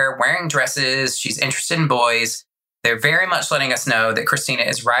hair, wearing dresses. She's interested in boys. They're very much letting us know that Christina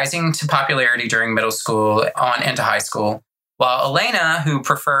is rising to popularity during middle school on into high school, while Elena, who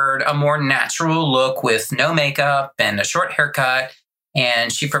preferred a more natural look with no makeup and a short haircut,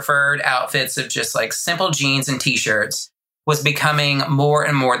 and she preferred outfits of just simple jeans and t-shirts, was becoming more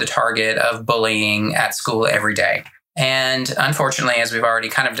and more the target of bullying at school every day. And unfortunately, as we've already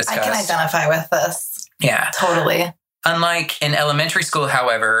kind of discussed... I can identify with this. Yeah. Totally. Unlike in elementary school,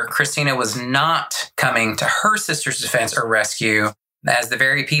 however, Christina was not coming to her sister's defense or rescue, as the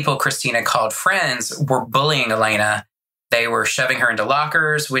very people Christina called friends were bullying Elena. They were shoving her into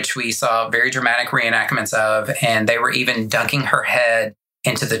lockers, which we saw very dramatic reenactments of, and they were even dunking her head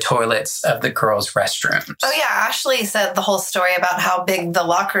into the toilets of the girls' restrooms. Oh, yeah. Ashley said the whole story about how big the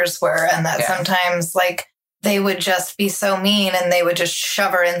lockers were and that sometimes, they would just be so mean and they would just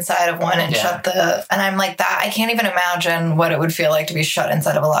shove her inside of one and shut the... And I'm like, that, I can't even imagine what it would feel like to be shut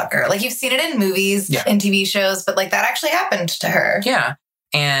inside of a locker. You've seen it in movies and TV shows, but that actually happened to her. Yeah.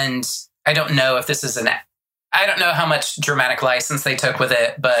 And I don't know if this is I don't know how much dramatic license they took with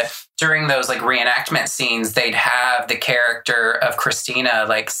it, but during those reenactment scenes, they'd have the character of Christina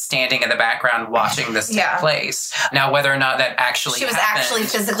standing in the background watching this take place. Now, whether or not that actually she was happened, actually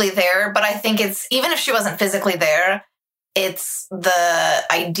physically there, but I think it's, even if she wasn't physically there, it's the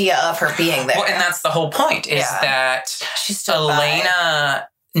idea of her being there. Well, and that's the whole point, is that she's still Elena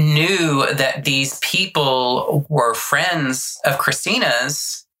knew that these people were friends of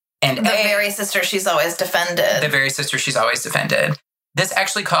Christina's, And The very sister she's always defended. This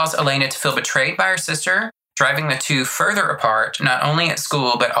actually caused Elena to feel betrayed by her sister, driving the two further apart, not only at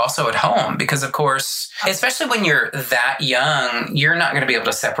school, but also at home. Because, of course, especially when you're that young, you're not going to be able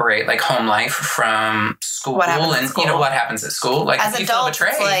to separate like home life from school. What happens at school. Like, as you adults, feel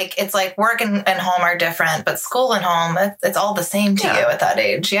betrayed. it's like work and home are different, but school and home, it's all the same to you at that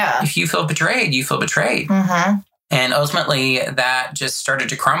age. Yeah. If you feel betrayed, you feel betrayed. Mm-hmm. And ultimately, that just started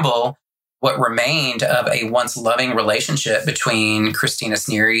to crumble what remained of a once loving relationship between Christina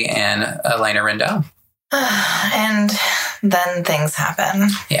Sneary and Elena Rendell. And then things happen.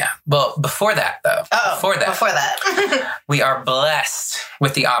 Yeah. Well, before that, though. Before that. We are blessed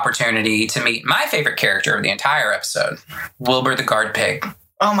with the opportunity to meet my favorite character of the entire episode, Wilbur the guard pig.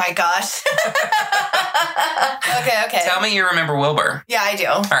 Oh my gosh. Okay. Tell me you remember Wilbur. Yeah, I do.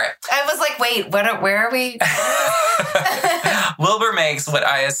 All right. I was like, wait, where are we? Wilbur makes what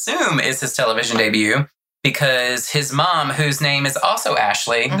I assume is his television debut because his mom, whose name is also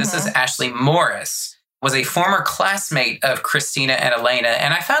Ashley, this is Ashley Morris, was a former classmate of Christina and Elena.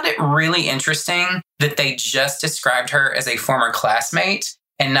 And I found it really interesting that they just described her as a former classmate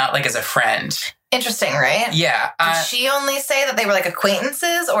and not like as a friend. Interesting, right? Yeah. Did she only say that they were like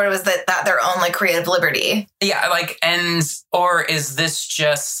acquaintances, or was that their own like creative liberty? Yeah, or is this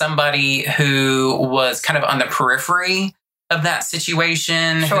just somebody who was kind of on the periphery of that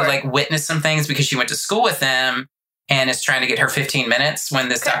situation, who like witnessed some things because she went to school with them and is trying to get her 15 minutes when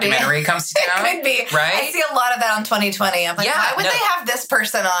this documentary comes to town? It could be. Right? I see a lot of that on 2020. I'm like, why would they have this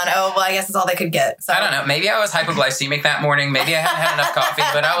person on? Oh, well, I guess it's all they could get. So. I don't know. Maybe I was hypoglycemic that morning. Maybe I hadn't had enough coffee,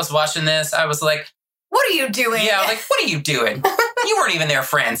 but I was watching this. I was like, what are you doing? Yeah, like, what are you doing? You weren't even there,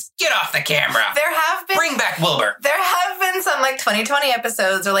 friends. Get off the camera. Bring back Wilbur. There have been some like 2020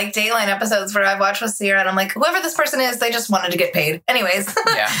 episodes or like Dayline episodes where I've watched with Sierra and I'm like, whoever this person is, they just wanted to get paid. Anyways.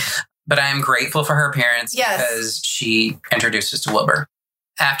 Yeah. But I am grateful for her appearance because she introduced us to Wilbur.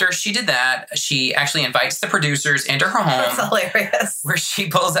 After she did that, she actually invites the producers into her home. That's hilarious. Where she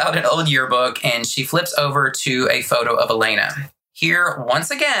pulls out an old yearbook and she flips over to a photo of Elena. Here,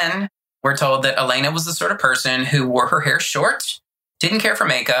 once again, we're told that Elena was the sort of person who wore her hair short, didn't care for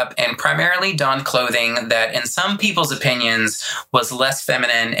makeup, and primarily donned clothing that, in some people's opinions, was less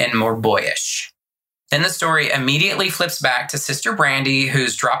feminine and more boyish. Then the story immediately flips back to Sister Brandy,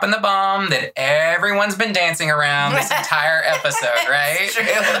 who's dropping the bomb that everyone's been dancing around this entire episode, right? True.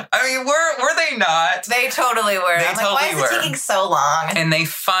 I mean, were they not? They totally were. I'm like, why is it taking so long? And they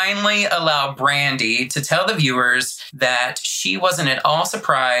finally allow Brandy to tell the viewers that she wasn't at all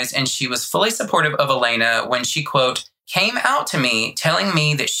surprised and she was fully supportive of Elena when she, quote, came out to me telling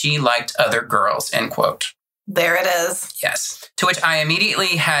me that she liked other girls, end quote. There it is. Yes. To which I immediately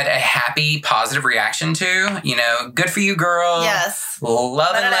had a happy, positive reaction to. You know, good for you, girl. Yes.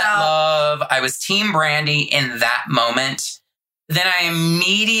 Love and let love. I was Team Brandy in that moment. Then I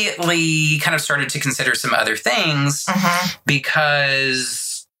immediately kind of started to consider some other things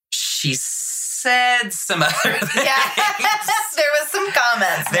because she said some other things. Yeah. There was some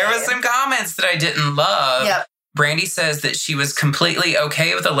comments. There was some comments that I didn't love. Yep. Brandy says that she was completely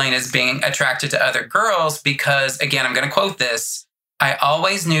okay with Elena's being attracted to other girls because, again, I'm going to quote this, I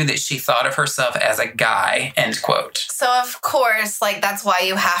always knew that she thought of herself as a guy, end quote. So, of course, like, that's why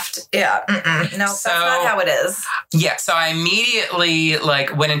you have to, No, that's not how it is. Yeah, so I immediately,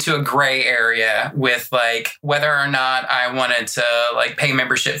 like, went into a gray area with, like, whether or not I wanted to, like, pay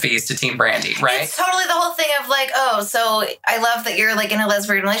membership fees to Team Brandy, right? It's totally the whole thing of, like, oh, so I love that you're, like, in a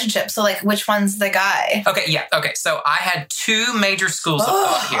lesbian relationship. So, like, which one's the guy? Okay, yeah, okay. So I had two major schools of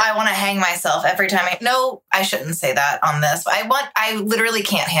thought here. I want to hang myself every time. No, I shouldn't say that on this. But I literally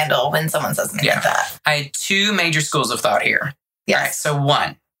can't handle when someone says something like that. I had two major schools of thought here. Yes. All right, so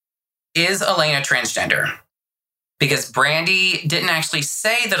one, is Elena transgender? Because Brandy didn't actually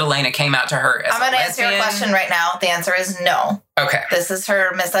say that Elena came out to her as a lesbian. I'm going to answer your question right now. The answer is no. Okay. This is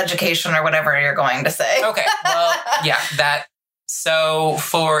her miseducation or whatever you're going to say. Okay, well, yeah, that... So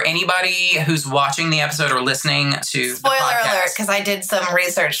for anybody who's watching the episode or listening to Spoiler the podcast, alert, because I did some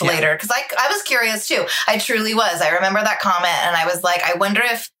research later, because I was curious too. I truly was. I remember that comment and I was like, I wonder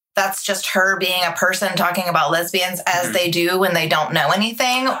if that's just her being a person talking about lesbians as they do when they don't know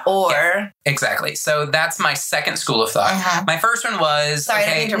anything, or... Yeah, exactly. So that's my second school of thought. My first one was... Sorry,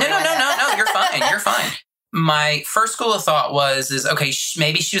 okay, no, you're fine. You're fine. My first school of thought was, okay,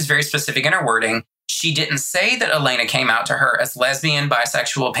 maybe she was very specific in her wording. She didn't say that Elena came out to her as lesbian,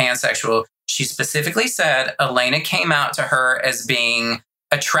 bisexual, pansexual. She specifically said Elena came out to her as being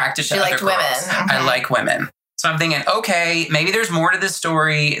attracted to other girls. Women. I like women. So I'm thinking, okay, maybe there's more to this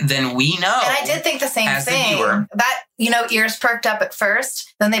story than we know. And I did think the same as thing. The viewer. That, ears perked up at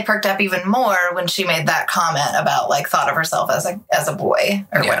first. Then they perked up even more when she made that comment about thought of herself as a boy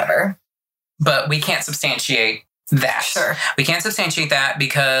or whatever. But we can't substantiate that. Sure. We can't substantiate that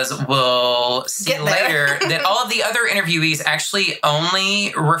because we'll see later that all of the other interviewees actually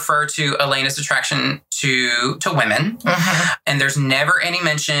only refer to Elena's attraction to women. Mm-hmm. And there's never any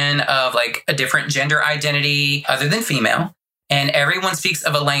mention of a different gender identity other than female. And everyone speaks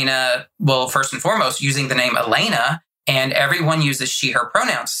of Elena, well, first and foremost, using the name Elena, and everyone uses she, her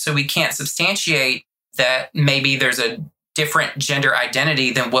pronouns. So we can't substantiate that maybe there's a different gender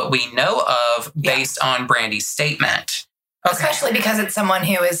identity than what we know of based on Brandy's statement. Okay. Especially because it's someone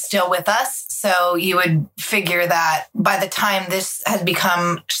who is still with us. So you would figure that by the time this had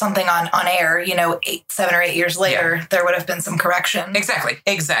become something on air, 7 or 8 years later, there would have been some correction. Exactly.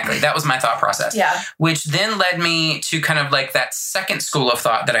 That was my thought process. Yeah. Which then led me to kind of that second school of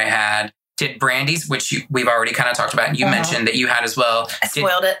thought that I had. Did Brandy's, which we've already kind of talked about, and you mentioned that you had as well. I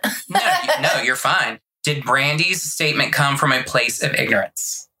spoiled it. No, you're fine. Did Brandy's statement come from a place of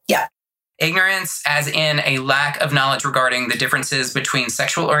ignorance? Yeah. Ignorance as in a lack of knowledge regarding the differences between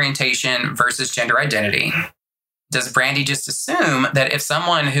sexual orientation versus gender identity. Does Brandy just assume that if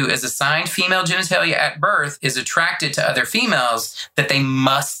someone who is assigned female genitalia at birth is attracted to other females, that they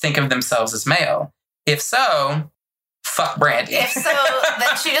must think of themselves as male? If so, fuck Brandy. If so,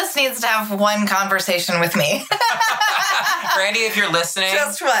 then she just needs to have one conversation with me. Brandy, if you're listening,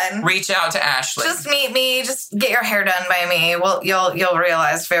 just one. Reach out to Ashley. Just meet me. Just get your hair done by me. Well, you'll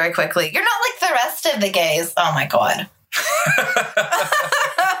realize very quickly you're not like the rest of the gays. Oh my God.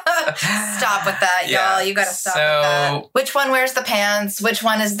 Stop with that, y'all. You got to stop with that. Which one wears the pants? Which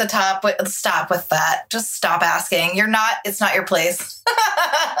one is the top? Stop with that. Just stop asking. It's not your place.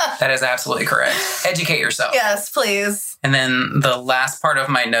 That is absolutely correct. Educate yourself. Yes, please. And then the last part of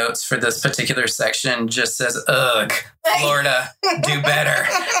my notes for this particular section just says, ugh, Florida, do better.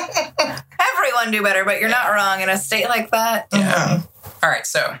 Everyone do better, but you're not wrong in a state like that. Yeah. Mm-hmm. All right,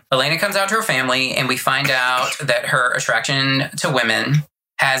 so Elena comes out to her family, and we find out that her attraction to women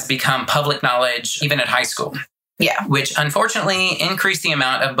has become public knowledge even at high school. Yeah. Which unfortunately increased the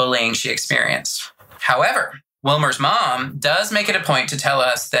amount of bullying she experienced. However, Wilmer's mom does make it a point to tell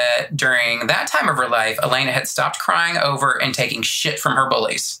us that during that time of her life, Elena had stopped crying over and taking shit from her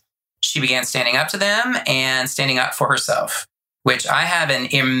bullies. She began standing up to them and standing up for herself, which I have an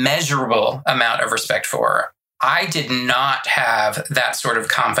immeasurable amount of respect for. I did not have that sort of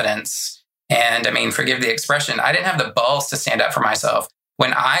confidence. And I mean, forgive the expression, I didn't have the balls to stand up for myself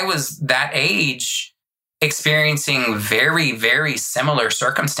when I was that age experiencing very, very similar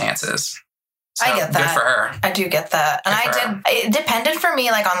circumstances. So, I get that. Good for her. I do get that. And it depended for me,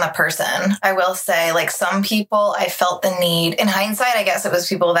 on the person. I will say, some people, I felt the need. In hindsight, I guess it was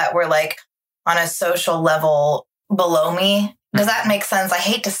people that were, on a social level below me. Does that make sense? I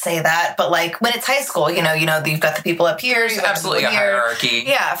hate to say that, but when it's high school, you've got the people up here. There's absolutely a hierarchy.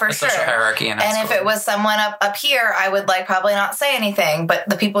 Yeah, for sure. Social hierarchy in high school. And if it was someone up here, I would probably not say anything. But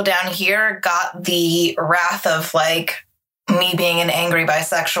the people down here got the wrath of me being an angry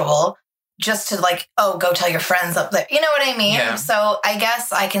bisexual just to go tell your friends up there. You know what I mean? Yeah. So I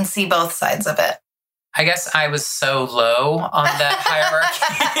guess I can see both sides of it. I guess I was so low on that hierarchy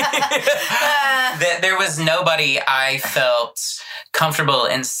that there was nobody I felt comfortable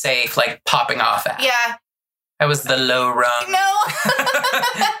and safe popping off at. Yeah. I was the low rung. No. But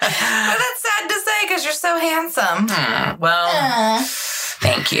that's sad to say because you're so handsome. Well,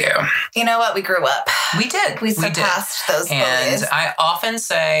 thank you. You know what? We grew up. We did. We surpassed those bullies. And I often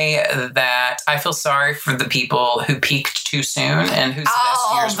say that I feel sorry for the people who peaked too soon and whose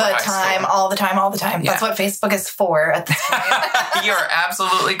best years were high school. All the time. Yeah. That's what Facebook is for at this point. You're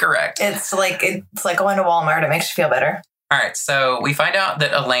absolutely correct. It's like going to Walmart. It makes you feel better. All right. So we find out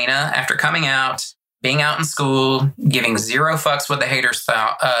that Elena, after coming out, being out in school, giving zero fucks what the haters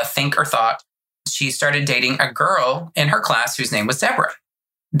think or thought, she started dating a girl in her class whose name was Deborah.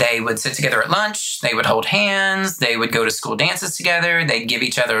 They would sit together at lunch. They would hold hands. They would go to school dances together. They'd give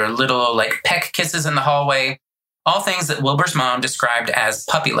each other little peck kisses in the hallway. All things that Wilbur's mom described as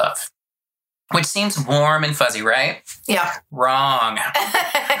puppy love, which seems warm and fuzzy, right? Yeah. Wrong.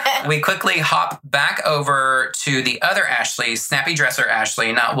 We quickly hop back over to the other Ashley, Snappy Dresser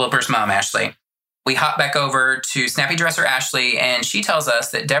Ashley, not Wilbur's mom Ashley. We hop back over to Snappy Dresser Ashley, and she tells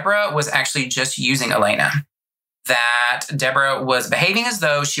us that Deborah was actually just using Elena. that Deborah was behaving as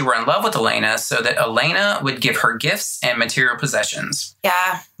though she were in love with Elena so that Elena would give her gifts and material possessions.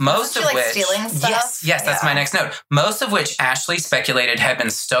 Yeah. Most of which, stealing stuff? Yes, that's my next note. Most of which Ashley speculated had been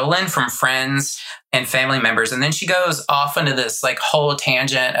stolen from friends and family members. And then she goes off into this like whole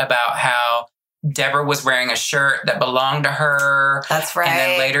tangent about how Deborah was wearing a shirt that belonged to her. That's right. And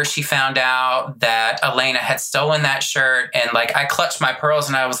then later she found out that Elena had stolen that shirt. And like, I clutched my pearls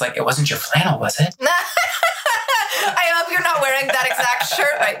and I was like, it wasn't your flannel, was it? I hope you're not wearing that exact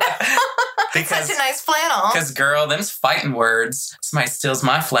shirt right now. It's such a nice flannel. Because, girl, them's fighting words. Somebody steals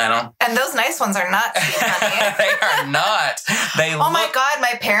my flannel. And those nice ones are not cheap, honey. They are not. My God,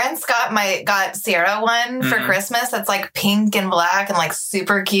 my parents got Sierra one for Christmas that's like pink and black and like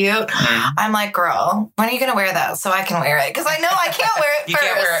super cute. Mm-hmm. I'm like, girl, when are you going to wear that so I can wear it? Because I know I can't wear it You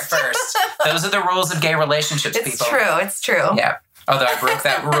can't wear it first. Those are the rules of gay relationships, people. It's true. Yeah. Although I broke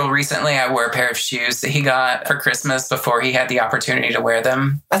that rule recently, I wore a pair of shoes that he got for Christmas before he had the opportunity to wear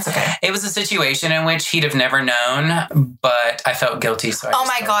them. That's okay. It was a situation in which he'd have never known, but I felt guilty. So oh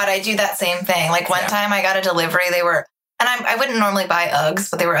my God, I do that same thing. Like one time I got a delivery, and I wouldn't normally buy Uggs,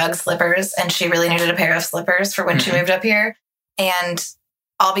 but they were Ugg slippers, and she really needed a pair of slippers for when she moved up here. And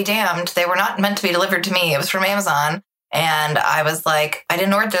I'll be damned, they were not meant to be delivered to me. It was from Amazon. And I was like, I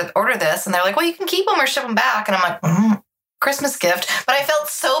didn't order this. And they're like, well, you can keep them or ship them back. And I'm like, Christmas gift. But I felt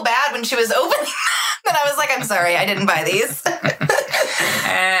so bad when she was opening that I was like, I'm sorry, I didn't buy these.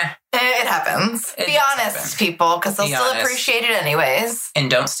 It happens. Be honest, people, because they'll still appreciate it anyways. And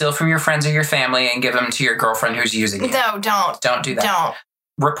don't steal from your friends or your family and give them to your girlfriend who's using you. No, don't. Don't do that. Don't.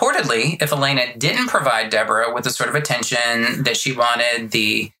 Reportedly, if Elena didn't provide Deborah with the sort of attention that she wanted,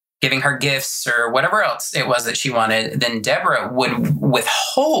 the giving her gifts or whatever else it was that she wanted, then Deborah would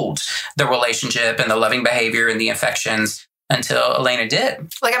withhold the relationship and the loving behavior and the affections until Elena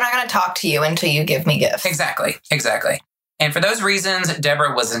did. Like, I'm not going to talk to you until you give me gifts. Exactly. And for those reasons,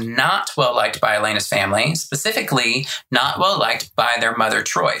 Deborah was not well-liked by Elena's family, specifically not well-liked by their mother,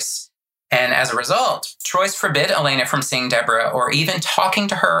 Troyce. And as a result, Troyce forbid Elena from seeing Deborah or even talking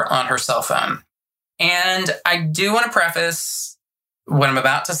to her on her cell phone. And I do want to preface what I'm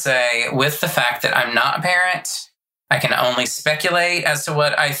about to say with the fact that I'm not a parent. I can only speculate as to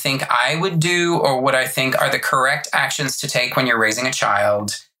what I think I would do or what I think are the correct actions to take when you're raising a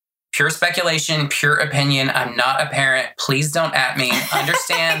child. Pure speculation, pure opinion. I'm not a parent. Please don't at me.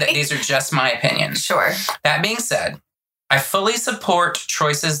 Understand that these are just my opinions. Sure. That being said, I fully support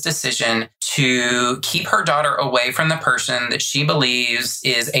Troyce's decision to keep her daughter away from the person that she believes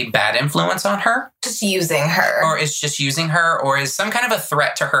is a bad influence on her. Just using her. Or is just using her, or is some kind of a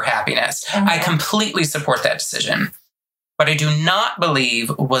threat to her happiness. Mm-hmm. I completely support that decision. What I do not believe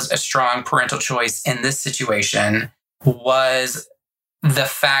was a strong parental choice in this situation was the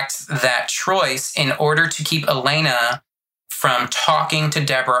fact that Troyce, in order to keep Elena from talking to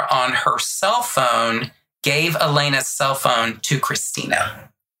Deborah on her cell phone, gave Elena's cell phone to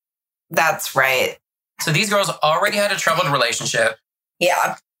Christina. That's right. So these girls already had a troubled relationship.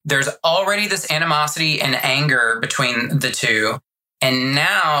 Yeah. There's already this animosity and anger between the two. And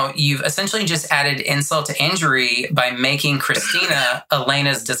now you've essentially just added insult to injury by making Christina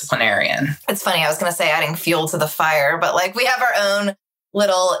Elena's disciplinarian. It's funny. I was going to say adding fuel to the fire, but like we have our own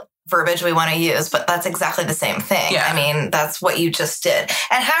little verbiage we want to use, but that's exactly the same thing. Yeah. I mean, that's what you just did.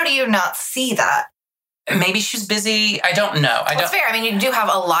 And how do you not see that? Maybe she's busy. I don't know. That's fair. I mean, you do have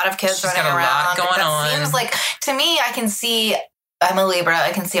a lot of kids running around. She's got a lot going on. Seems like, to me, I can see, I'm a Libra.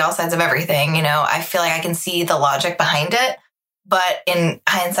 I can see all sides of everything. You know, I feel like I can see the logic behind it. But in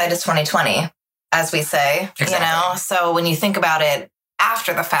hindsight, it's 2020, as we say, exactly. You know? So when you think about it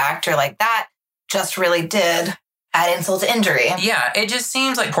after the fact, you're like, that just really did add insult to injury. Yeah, it just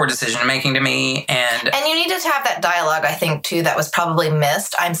seems like poor decision making to me. And you needed to have that dialogue, I think, too, that was probably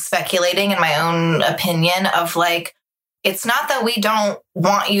missed. I'm speculating in my own opinion of like, it's not that we don't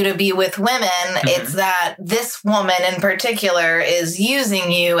want you to be with women. Mm-hmm. It's that this woman in particular is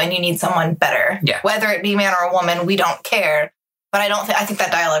using you and you need someone better. Yeah. Whether it be man or a woman, we don't care. But I think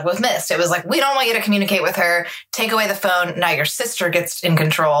that dialogue was missed. It was like, we don't want you to communicate with her. Take away the phone. Now your sister gets in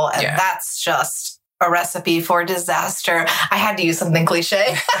control. And that's just a recipe for disaster. I had to use something cliche.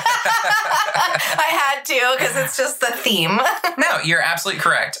 I had to, because it's just the theme. No, you're absolutely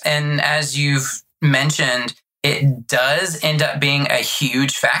correct. And as you've mentioned, it does end up being a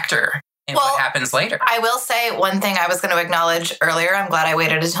huge factor in what happens later. I will say one thing I was going to acknowledge earlier, I'm glad I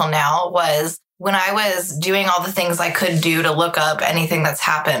waited until now, was when I was doing all the things I could do to look up anything that's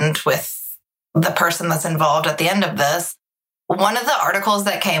happened with the person that's involved at the end of this, one of the articles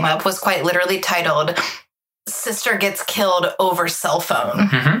that came up was quite literally titled, "Sister Gets Killed Over Cell Phone."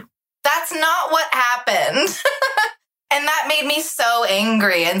 Mm-hmm. That's That's not what happened. And that made me so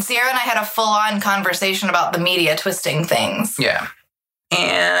angry. And Sierra and I had a full-on conversation about the media twisting things. Yeah.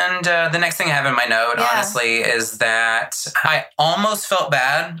 And the next thing I have in my note, honestly, is that I almost felt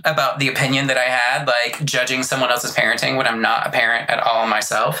bad about the opinion that I had, like judging someone else's parenting when I'm not a parent at all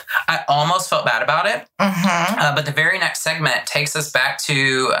myself. I almost felt bad about it. But the very next segment takes us back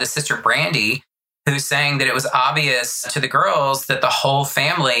to the sister Brandy, who's saying that it was obvious to the girls that the whole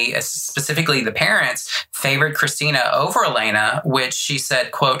family, specifically the parents, favored Christina over Elena, which she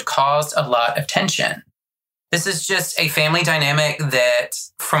said, quote, caused a lot of tension. This is just a family dynamic that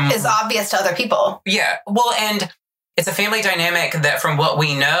is obvious to other people. Yeah. Well, and it's a family dynamic that from what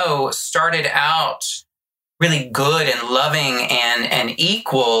we know started out really good and loving and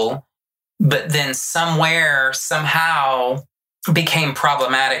equal, but then somehow became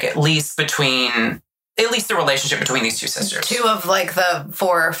problematic, at least the relationship between these two sisters. 2 of like the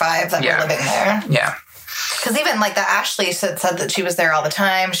 4 or 5 that were living there. Yeah. Because even like the Ashley said that she was there all the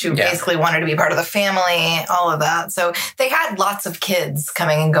time. She basically wanted to be part of the family, all of that. So they had lots of kids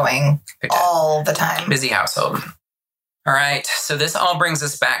coming and going all the time. Busy household. All right. So this all brings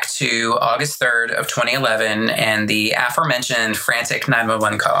us back to August 3rd of 2011 and the aforementioned frantic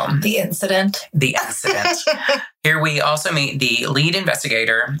 911 call. The incident. Here we also meet the lead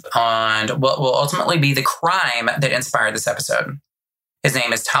investigator on what will ultimately be the crime that inspired this episode. His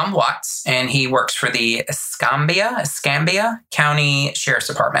name is Tom Watts, and he works for the Escambia County Sheriff's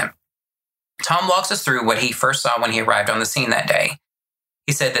Department. Tom walks us through what he first saw when he arrived on the scene that day.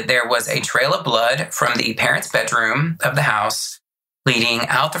 He said that there was a trail of blood from the parents' bedroom of the house leading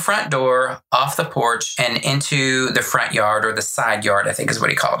out the front door, off the porch, and into the front yard, or the side yard, I think is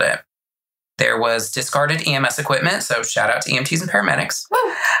what he called it. There was discarded EMS equipment, so shout out to EMTs and paramedics,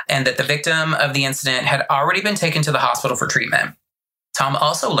 and that the victim of the incident had already been taken to the hospital for treatment. Tom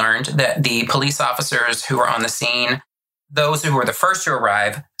also learned that the police officers who were on the scene, those who were the first to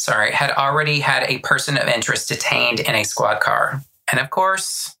arrive, had already had a person of interest detained in a squad car. And of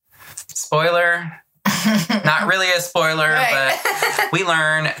course, spoiler, not really a spoiler, but we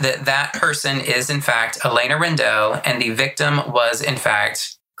learn that that person is in fact Elena Rendell, and the victim was in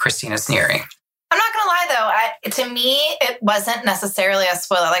fact Christina Sneary. I'm not going to lie, though. To me, it wasn't necessarily a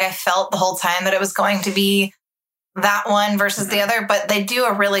spoiler. Like, I felt the whole time that it was going to be that one versus the other, but they do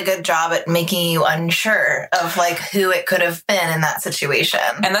a really good job at making you unsure of like who it could have been in that situation.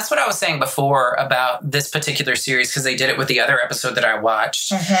 And that's what I was saying before about this particular series, because they did it with the other episode that I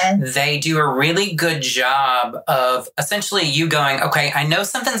watched. They do a really good job of essentially you going, okay, I know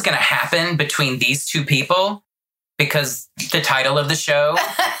something's going to happen between these two people because the title of the show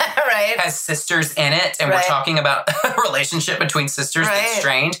has sisters in it, and we're talking about a relationship between sisters that's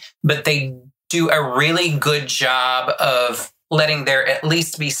strange, but they do a really good job of letting there at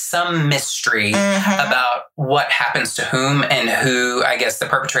least be some mystery about what happens to whom and who, I guess, the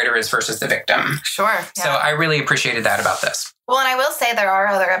perpetrator is versus the victim. Sure. Yeah. So I really appreciated that about this. Well, and I will say there are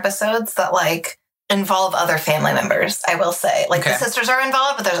other episodes that like involve other family members, I will say. Like the sisters are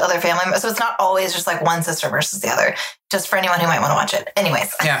involved, but there's other family members. So it's not always just like one sister versus the other, just for anyone who might want to watch it.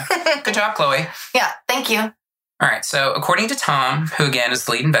 Anyways. Yeah. Good job, Chloe. Yeah. Thank you. All right, so according to Tom, who again is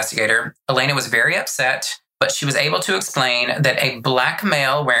the lead investigator, Elena was very upset, but she was able to explain that a black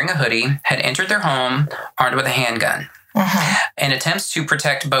male wearing a hoodie had entered their home armed with a handgun. In attempts to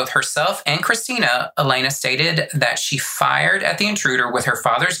protect both herself and Christina, Elena stated that she fired at the intruder with her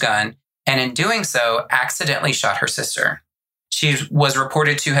father's gun, and in doing so, accidentally shot her sister. She was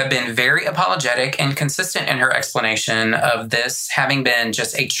reported to have been very apologetic and consistent in her explanation of this having been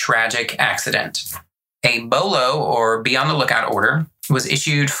just a tragic accident. A BOLO, or be on the lookout order, was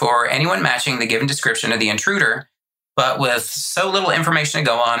issued for anyone matching the given description of the intruder, but with so little information to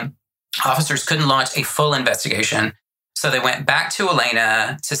go on, officers couldn't launch a full investigation, so they went back to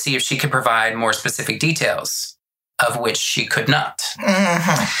Elena to see if she could provide more specific details, of which she could not.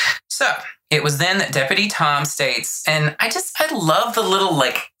 So it was then that Deputy Tom states, and I love the little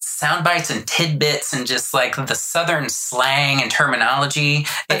like sound bites and tidbits and just like the Southern slang and terminology.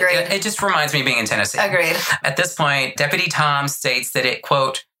 It just reminds me of being in Tennessee. Agreed. At this point, Deputy Tom states that it,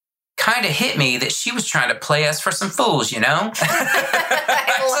 quote, kind of hit me that she was trying to play us for some fools, you know?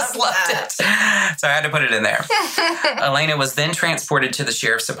 I just loved it. So I had to put it in there. Elena was then transported to the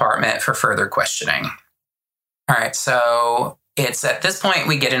sheriff's department for further questioning. All right, so it's at this point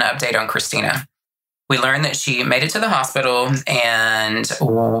we get an update on Christina. We learn that she made it to the hospital and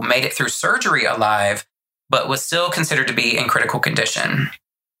made it through surgery alive, but was still considered to be in critical condition.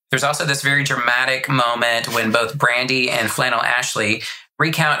 There's also this very dramatic moment when both Brandy and Flannel Ashley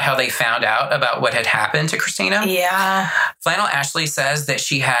recount how they found out about what had happened to Christina. Yeah. Flannel Ashley says that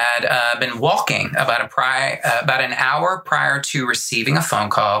she had been walking about an hour prior to receiving a phone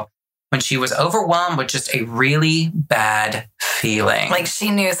call when she was overwhelmed with just a really bad feeling. Like she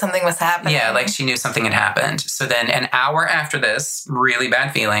knew something was happening. Yeah, like she knew something had happened. So then an hour after this really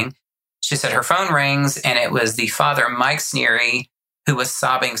bad feeling, she said her phone rings and it was the father, Mike Sneary, who was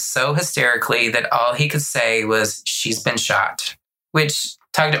sobbing so hysterically that all he could say was, "She's been shot," which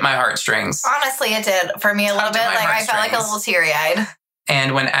tugged at my heartstrings. Honestly, it did for me a little bit. Like I felt like a little teary-eyed.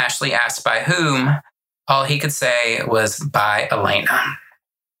 And when Ashley asked by whom, all he could say was, "By Elena."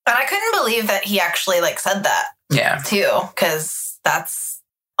 But I couldn't believe that he actually like said that. Yeah. Too, because that's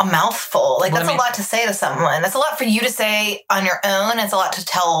a mouthful. Like that's a lot to say to someone. That's a lot for you to say on your own. It's a lot to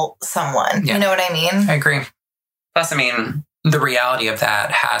tell someone. Yeah. You know what I mean? I agree. Plus, I mean, the reality of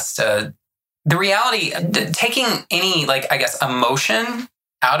that taking any, like, I guess, emotion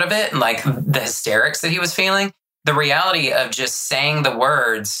out of it and like the hysterics that he was feeling, the reality of just saying the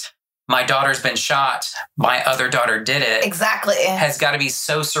words, "My daughter's been shot, my other daughter did it." Exactly. Has got to be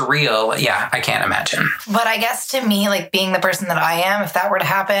so surreal. Yeah, I can't imagine. But I guess to me, like being the person that I am, if that were to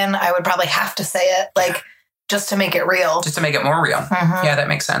happen, I would probably have to say it, like just to make it real. Just to make it more real. Mm-hmm. Yeah, that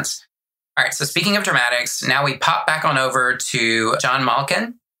makes sense. All right, so speaking of dramatics, now we pop back on over to John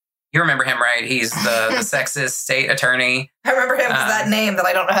Malkin. You remember him, right? He's the sexist state attorney. I remember him with that name that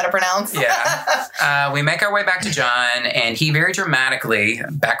I don't know how to pronounce. Yeah. We make our way back to John, and he very dramatically,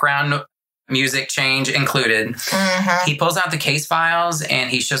 background music change included, he pulls out the case files and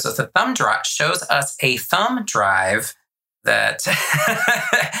he shows us a thumb drive that,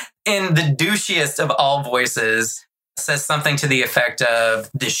 in the douchiest of all voices, says something to the effect of,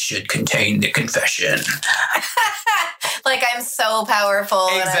 "This should contain the confession." Like I'm so powerful.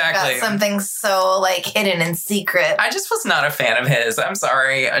 Exactly. And I've got something so like hidden and secret. I just was not a fan of his. I'm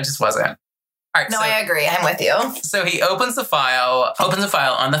sorry. I just wasn't. All right. No, I agree. I'm with you. So he opens the file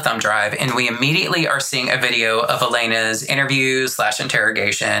on the thumb drive, and we immediately are seeing a video of Elena's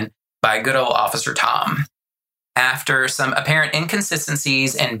interview/interrogation by good old Officer Tom. After some apparent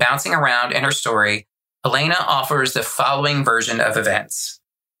inconsistencies and bouncing around in her story, Elena offers the following version of events.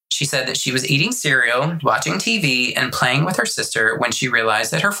 She said that she was eating cereal, watching TV, and playing with her sister when she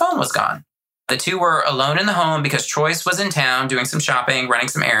realized that her phone was gone. The two were alone in the home because Troyce was in town doing some shopping, running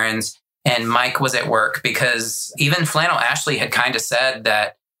some errands, and Mike was at work, because even Flannel Ashley had kind of said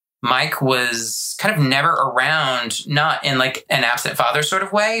that Mike was kind of never around, not in like an absent father sort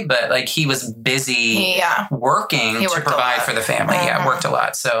of way, but like he was busy working to provide for the family. Yeah, worked a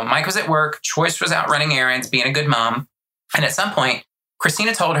lot. So Mike was at work, Troyce was out running errands, being a good mom. And at some point,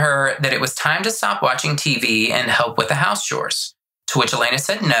 Christina told her that it was time to stop watching TV and help with the house chores, to which Elena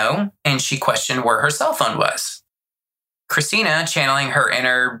said no, and she questioned where her cell phone was. Christina, channeling her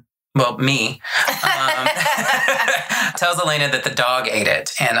inner, me, tells Elena that the dog ate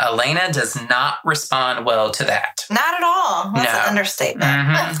it, and Elena does not respond well to that. Not at all. That's an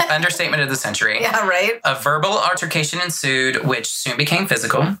understatement. Understatement of the century. Yeah, right. A verbal altercation ensued, which soon became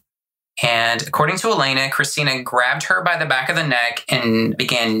physical. And according to Elena, Christina grabbed her by the back of the neck and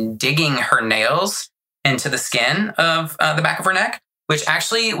began digging her nails into the skin of the back of her neck, which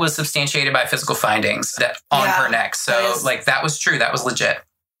actually was substantiated by physical findings on her neck. So that was true. That was legit.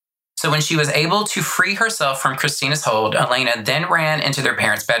 So when she was able to free herself from Christina's hold, Elena then ran into their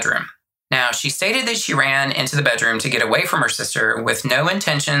parents' bedroom. Now, she stated that she ran into the bedroom to get away from her sister with no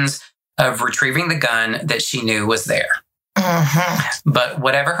intentions of retrieving the gun that she knew was there. But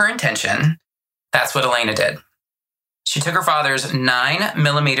whatever her intention, that's what Elena did. She took her father's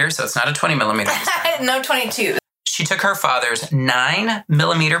 9mm, so it's not a 20mm. No, 22. She took her father's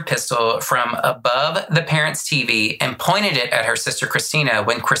 9mm pistol from above the parents' TV and pointed it at her sister Christina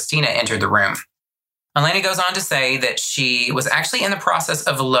when Christina entered the room. Elena goes on to say that she was actually in the process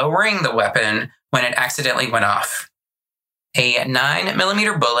of lowering the weapon when it accidentally went off. A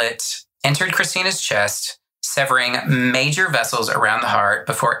 9mm bullet entered Christina's chest, severing major vessels around the heart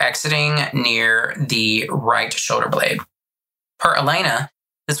before exiting near the right shoulder blade. Per Elena,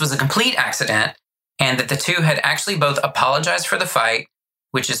 this was a complete accident, and that the two had actually both apologized for the fight,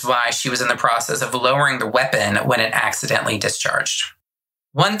 which is why she was in the process of lowering the weapon when it accidentally discharged.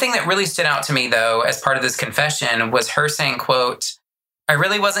 One thing that really stood out to me, though, as part of this confession was her saying, quote, "I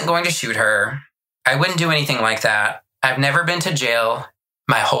really wasn't going to shoot her. I wouldn't do anything like that. I've never been to jail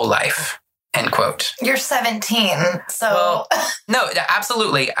my whole life." End quote. You're 17, so... Well, no,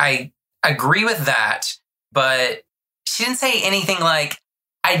 absolutely. I agree with that, but she didn't say anything like,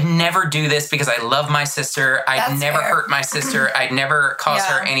 "I'd never do this because I love my sister. I'd never hurt my sister. I'd never cause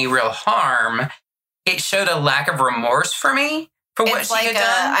her any real harm." It showed a lack of remorse for me for what she had done.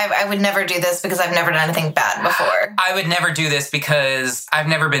 I would never do this because I've never done anything bad before. I would never do this because I've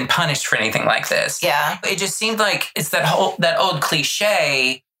never been punished for anything like this. Yeah. It just seemed like it's that old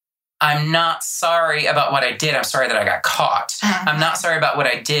cliche. I'm not sorry about what I did. I'm sorry that I got caught. Mm-hmm. I'm not sorry about what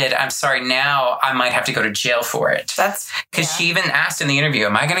I did. I'm sorry now I might have to go to jail for it. That's because she even asked in the interview,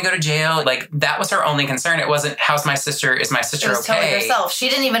 am I going to go to jail? Like, that was her only concern. It wasn't, how's my sister? Is my sister okay? Totally herself. She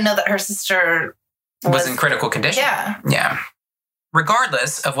didn't even know that her sister was in critical condition. Yeah.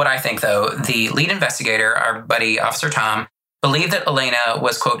 Regardless of what I think, though, the lead investigator, our buddy Officer Tom, believed that Elena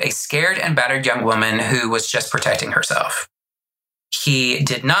was, quote, a scared and battered young woman who was just protecting herself. He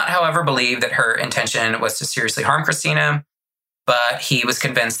did not, however, believe that her intention was to seriously harm Christina, but he was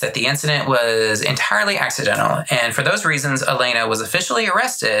convinced that the incident was entirely accidental. And for those reasons, Elena was officially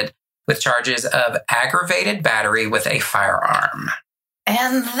arrested with charges of aggravated battery with a firearm.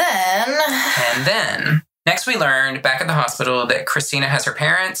 And then, next we learned back at the hospital that Christina has her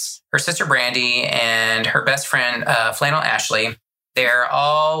parents, her sister Brandy, and her best friend, Flannel Ashley. They're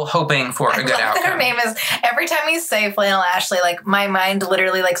all hoping for a good outcome. Her name is, every time you say Flannel Ashley, like my mind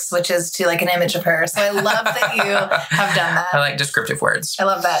literally like switches to like an image of her. So I love that you have done that. I like descriptive words. I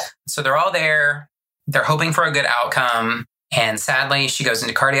love that. So they're all there. They're hoping for a good outcome. And sadly, she goes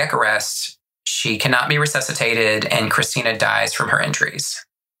into cardiac arrest. She cannot be resuscitated, and Christina dies from her injuries.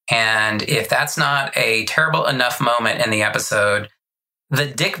 And if that's not a terrible enough moment in the episode, the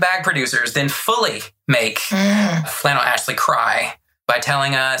dickbag producers then fully make Flannel Ashley cry by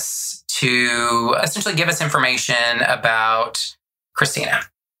telling us to essentially give us information about Christina.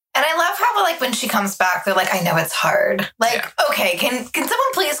 And I love how, like, when she comes back, they're like, I know it's hard. Like, okay, can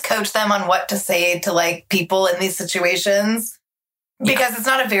someone please coach them on what to say to, like, people in these situations? Because it's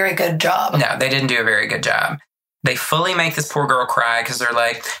not a very good job. No, they didn't do a very good job. They fully make this poor girl cry because they're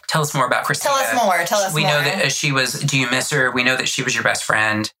like, tell us more about Christina. Tell us more. We know that she was, do you miss her? We know that she was your best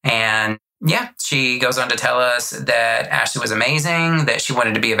friend. And yeah, she goes on to tell us that Ashley was amazing, that she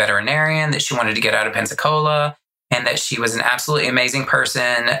wanted to be a veterinarian, that she wanted to get out of Pensacola, and that she was an absolutely amazing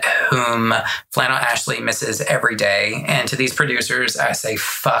person whom Flannel Ashley misses every day. And to these producers, I say,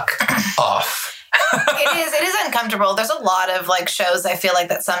 fuck off. It is uncomfortable. There's a lot of like shows I feel like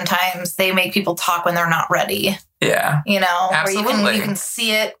that sometimes they make people talk when they're not ready. Yeah. You know, absolutely. Where you can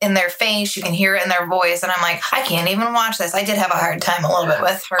see it in their face, you can hear it in their voice, and I'm like, I can't even watch this. I did have a hard time a little bit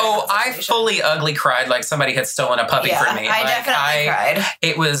with her. Oh, I fully ugly cried like somebody had stolen a puppy from me. I definitely cried.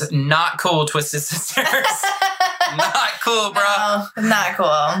 It was not cool, Twisted Sisters. Not cool, bro. No, not cool.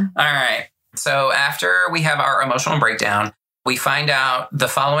 All right. So after we have our emotional breakdown, we find out the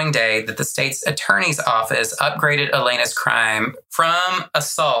following day that the state's attorney's office upgraded Elena's crime from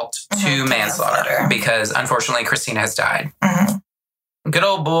assault to manslaughter because, unfortunately, Christina has died. Mm-hmm. Good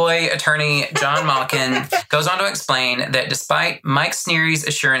old boy attorney John Malkin goes on to explain that despite Mike Sneary's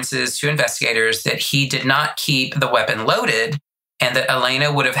assurances to investigators that he did not keep the weapon loaded and that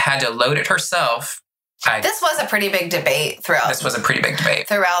Elena would have had to load it herself. This was a pretty big debate throughout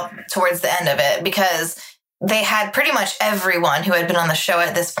towards the end of it because they had pretty much everyone who had been on the show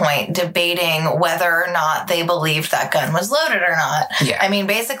at this point debating whether or not they believed that gun was loaded or not. Yeah. I mean,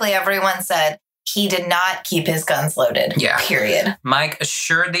 basically everyone said he did not keep his guns loaded, period. Mike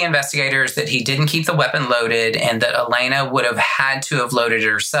assured the investigators that he didn't keep the weapon loaded and that Elena would have had to have loaded it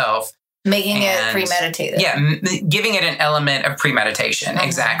herself. Making it premeditated. Yeah, giving it an element of premeditation,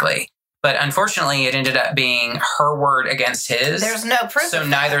 exactly. But unfortunately, it ended up being her word against his. There's no proof. So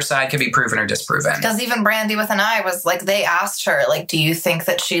neither side could be proven or disproven. Because even Brandy with an eye was like, they asked her, like, do you think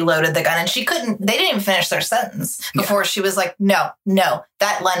that she loaded the gun? And she couldn't, they didn't even finish their sentence before she was like, no,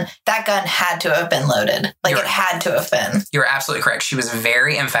 that gun had to have been loaded. Like, it had to have been. You're absolutely correct. She was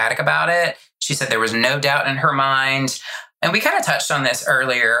very emphatic about it. She said there was no doubt in her mind. And we kind of touched on this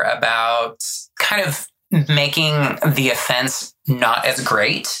earlier about kind of making the offense not as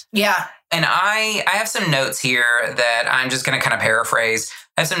great. Yeah. And I have some notes here that I'm just going to kind of paraphrase.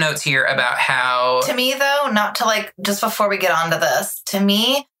 I have some notes here about how... To me, though, not to like, just before we get onto this, to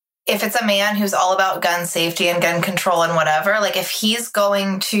me, if it's a man who's all about gun safety and gun control and whatever, like if he's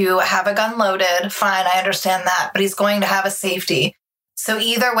going to have a gun loaded, fine, I understand that, but he's going to have a safety. So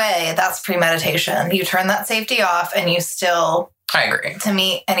either way, that's premeditation. You turn that safety off and you still... I agree. To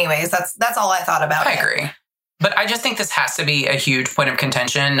me, anyways, that's all I thought about it. I agree. But I just think this has to be a huge point of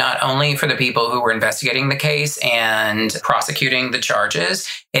contention, not only for the people who were investigating the case and prosecuting the charges.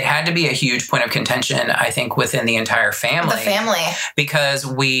 It had to be a huge point of contention, I think, within the entire family. The family. Because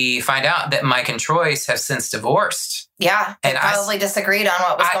we find out that Mike and Troyce have since divorced. Yeah. They probably disagreed on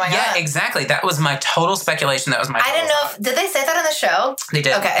what was going on. Yeah, exactly. That was my total speculation. That was my I didn't know did they say that in the show? They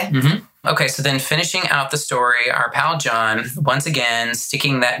did. Okay. Mm-hmm. Okay, so then finishing out the story, our pal John, once again,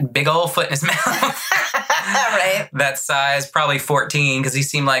 sticking that big old foot in his mouth. Right. That size, probably 14, because he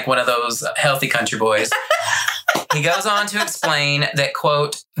seemed like one of those healthy country boys. He goes on to explain that,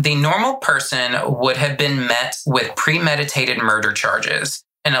 quote, the normal person would have been met with premeditated murder charges.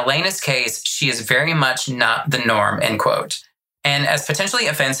 In Elena's case, she is very much not the norm, end quote. And as potentially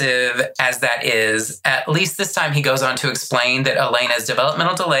offensive as that is, at least this time he goes on to explain that Elena's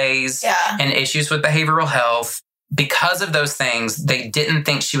developmental delays and issues with behavioral health, because of those things, they didn't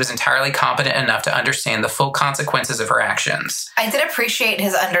think she was entirely competent enough to understand the full consequences of her actions. I did appreciate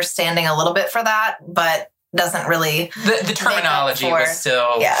his understanding a little bit for that, but doesn't really... The terminology was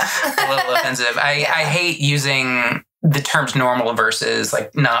still a little offensive. I hate using the terms normal versus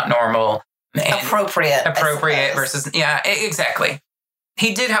like not normal. Appropriate versus, exactly.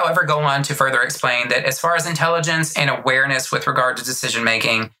 He did, however, go on to further explain that as far as intelligence and awareness with regard to decision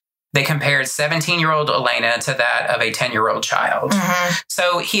making, they compared 17-year-old Elena to that of a 10-year-old child. Mm-hmm.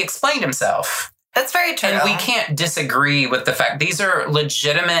 So he explained himself. That's very true. And we can't disagree with the fact these are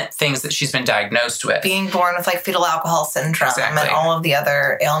legitimate things that she's been diagnosed with. Being born with like fetal alcohol syndrome and all of the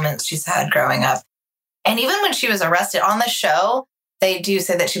other ailments she's had growing up. And even when she was arrested on the show, they do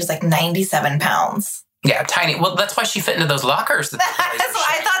say that she was like 97 pounds. Yeah, tiny. Well, that's why she fit into those lockers. That's what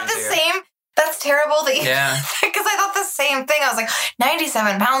I thought the same. That's terrible that you... Yeah. Because I thought the same thing. I was like,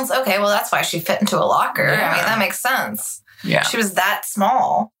 97 pounds? Okay, well, that's why she fit into a locker. Yeah. I mean, that makes sense. Yeah. She was that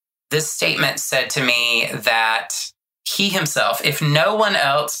small. This statement said to me that he himself, if no one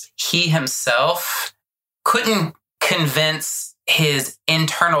else, he himself couldn't convince his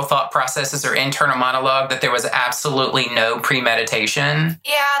internal thought processes or internal monologue that there was absolutely no premeditation.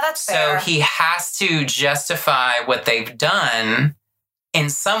 Yeah, that's fair. So he has to justify what they've done in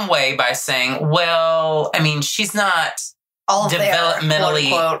some way by saying, well, I mean, she's not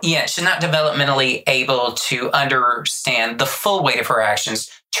developmentally, she's not developmentally able to understand the full weight of her actions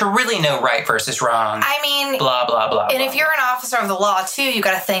to really know right versus wrong. I mean, blah, blah, blah. And if you're an officer of the law, too, you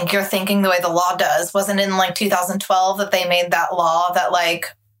got to think you're thinking the way the law does. Wasn't it in like 2012 that they made that law that like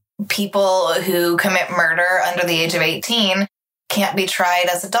people who commit murder under the age of 18 can't be tried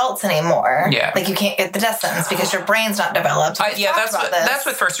as adults anymore? Yeah. Like you can't get the death sentence because your brain's not developed. That's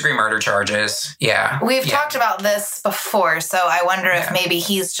with first degree murder charges. Yeah. We've talked about this before, so I wonder if maybe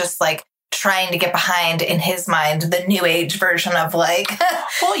he's just like trying to get behind, in his mind, the new age version of like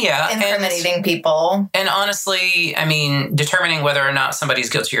incriminating people. And honestly, I mean, determining whether or not somebody's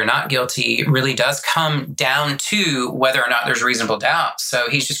guilty or not guilty really does come down to whether or not there's reasonable doubt. So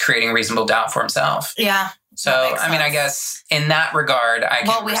he's just creating reasonable doubt for himself. Yeah. So, I mean, I guess in that regard,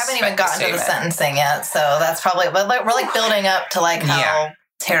 we haven't even gotten to the sentencing yet. So that's probably, we're like building up to like how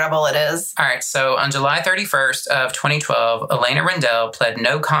terrible it is. All right. So on July 31st of 2012, Elena Rendell pled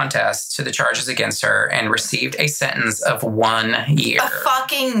no contest to the charges against her and received a sentence of 1 year. A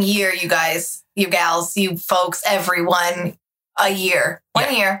fucking year, you guys, you gals, you folks, everyone. A year.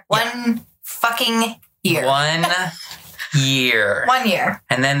 1 year. One fucking year. 1 year. 1 year.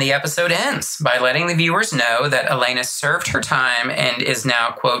 And then the episode ends by letting the viewers know that Elena served her time and is now,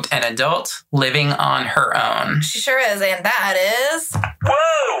 quote, an adult living on her own. She sure is. And that is...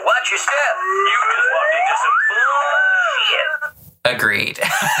 Whoa, watch your step. You just walked into some bullshit. Agreed.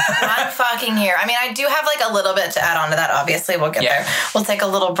 1 fucking year. I mean, I do have like a little bit to add on to that. Obviously, we'll get there. We'll take a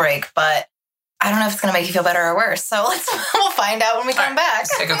little break, but I don't know if it's going to make you feel better or worse. So we'll find out when we come back.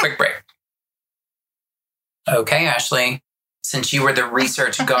 Let's take a quick break. Okay, Ashley, since you were the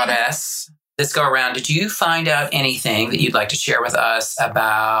research goddess, this go around, did you find out anything that you'd like to share with us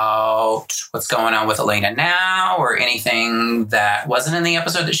about what's going on with Elena now, or anything that wasn't in the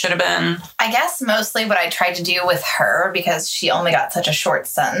episode that should have been? I guess mostly what I tried to do with her, because she only got such a short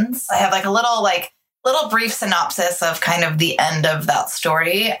sentence. I have like a little brief synopsis of kind of the end of that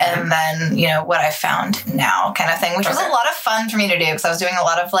story, and then, you know, what I found now kind of thing, which was a lot of fun for me to do because I was doing a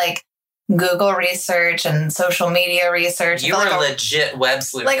lot of like Google research and social media research. You were like a legit web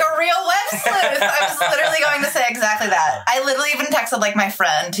sleuth. Like a real web sleuth. I was literally going to say exactly that. I literally even texted like my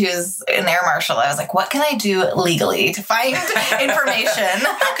friend who's an air marshal. I was like, what can I do legally to find information?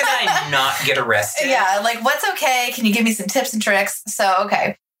 How can I not get arrested? Yeah, like what's okay? Can you give me some tips and tricks? So,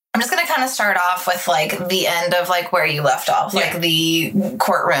 okay. I'm just going to kind of start off with like the end of like where you left off, like the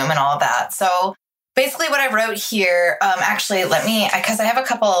courtroom and all of that. So basically what I wrote here, actually, because I have a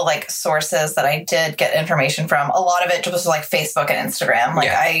couple of like sources that I did get information from. A lot of it was like Facebook and Instagram. Like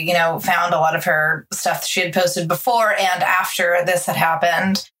I, found a lot of her stuff she had posted before and after this had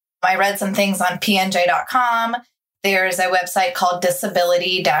happened. I read some things on pnj.com There's a website called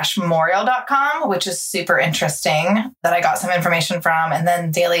disability-memorial.com, which is super interesting that I got some information from. And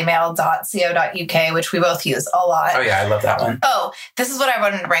then dailymail.co.uk, which we both use a lot. Oh, yeah, I love that one. Oh, this is what I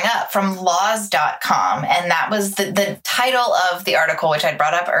wanted to bring up from laws.com. And that was the title of the article, which I'd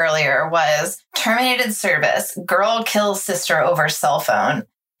brought up earlier, was Terminated Service, Girl Kills Sister Over Cell Phone.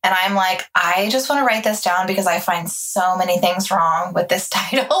 And I'm like, I just want to write this down because I find so many things wrong with this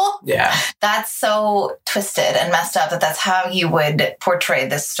title. Yeah. That's so twisted and messed up that that's how you would portray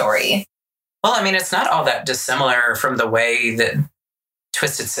this story. Well, I mean, it's not all that dissimilar from the way that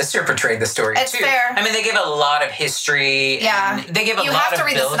Twisted Sister portrayed the story, it's too. Fair. I mean, they give a lot of history. Yeah. And they give a you lot have of to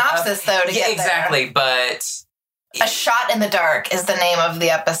read the synopsis, though, to get exactly, there. But... A Shot in the Dark is the name of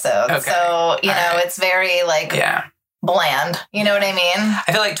the episode. Okay. So, it's very, bland. You know what I mean? I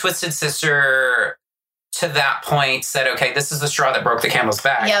feel like Twisted Sister, to that point, said, okay, this is the straw that broke the camel's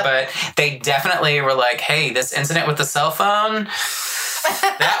back. Yep. But they definitely were like, hey, this incident with the cell phone,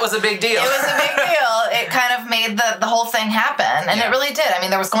 that was a big deal. It was a big deal. It kind of made the whole thing happen. And it really did. I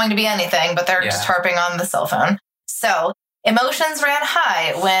mean, there was going to be anything, but they're just harping on the cell phone. So emotions ran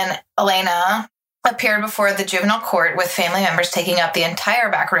high when Elena appeared before the juvenile court with family members taking up the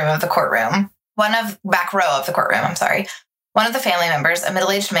entire back row of the courtroom. One of the family members, a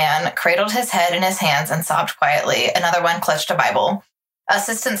middle-aged man, cradled his head in his hands and sobbed quietly. Another one clutched a Bible.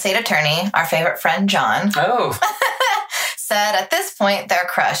 Assistant state attorney, our favorite friend, John, said, at this point, they're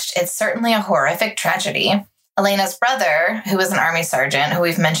crushed. It's certainly a horrific tragedy. Elena's brother, who was an Army sergeant, who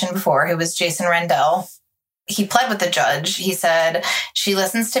we've mentioned before, who was Jason Rendell, he pled with the judge. He said, she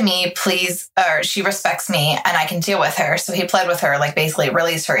listens to me, please, or she respects me and I can deal with her. So he pled with her, basically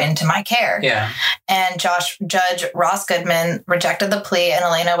release her into my care. Yeah. And Judge Ross Goodman rejected the plea and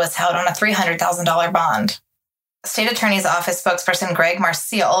Elena was held on a $300,000 bond. State Attorney's Office spokesperson Greg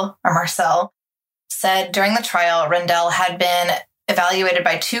Marcel said during the trial, Rendell had been evaluated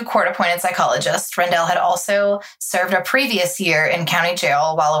by 2 court-appointed psychologists. Rendell had also served a previous year in county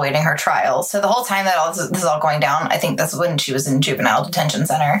jail while awaiting her trial. So the whole time that this is all going down, I think that's when she was in juvenile detention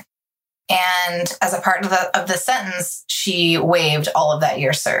center. And as a part of the sentence, she waived all of that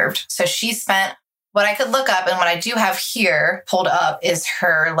year served. So she spent, what I could look up and what I do have here pulled up is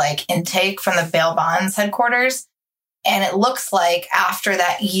her intake from the bail bonds headquarters. And it looks like after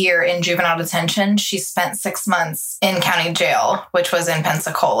that year in juvenile detention, she spent 6 months in county jail, which was in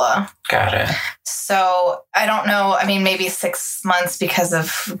Pensacola. Got it. So I don't know. I mean, maybe 6 months because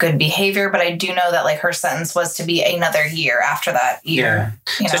of good behavior, but I do know that her sentence was to be another year after that year.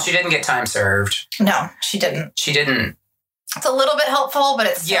 Yeah. So she didn't get time served. No, she didn't. It's a little bit helpful, but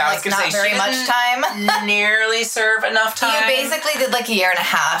it's still, not very much time. Nearly serve enough time. You basically did a year and a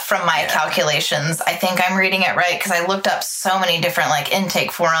half from my calculations. I think I'm reading it right because I looked up so many different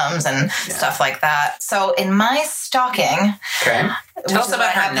intake forums and stuff like that. So in my stalking, tell us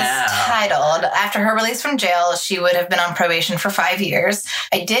about her now. Titled, after her release from jail, she would have been on probation for 5 years.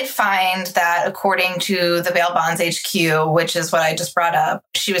 I did find that according to the Bail Bonds HQ, which is what I just brought up,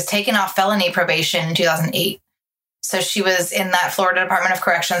 she was taken off felony probation in 2008. So she was in that Florida Department of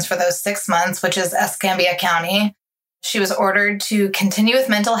Corrections for those 6 months, which is Escambia County. She was ordered to continue with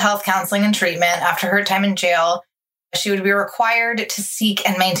mental health counseling and treatment after her time in jail. She would be required to seek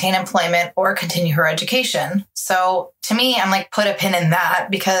and maintain employment or continue her education. So to me, I'm put a pin in that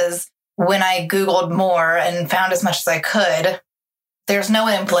because when I Googled more and found as much as I could, there's no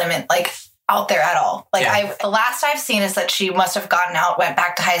employment out there at all. The last I've seen is that she must have gotten out, went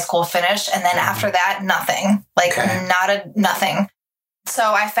back to high school, finished, and then after that, nothing. Nothing. So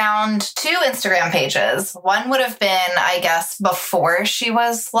I found 2 Instagram pages. One would have been, I guess, before she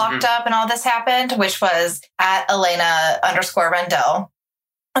was locked up and all this happened, which was at Elena_Rendell.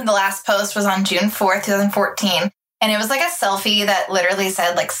 And the last post was on June 4th, 2014. And it was a selfie that literally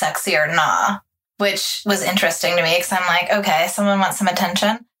said sexy or nah, which was interesting to me because I'm okay, someone wants some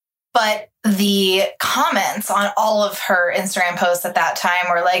attention. But the comments on all of her Instagram posts at that time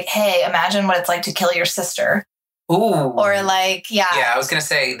were hey, imagine what it's like to kill your sister. Ooh. Or Yeah, I was going to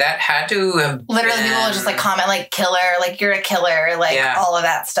say that had to have literally people would just comment killer, you're a killer, all of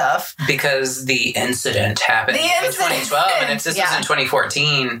that stuff. Because the incident happened in 2012 and this was in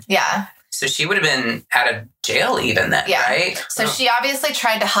 2014. Yeah. So she would have been out of jail even then, right? So she obviously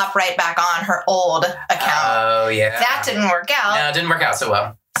tried to hop right back on her old account. Oh, yeah. That didn't work out. No, it didn't work out so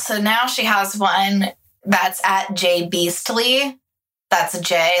well. So now she has one that's at J Beastly. That's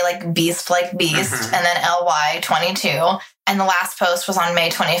J, beast, beast, and then LY 22. And the last post was on May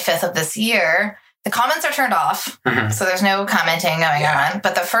 25th of this year. The comments are turned off, so there's no commenting going on.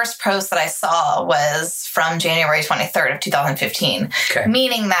 But the first post that I saw was from January 23rd of 2015,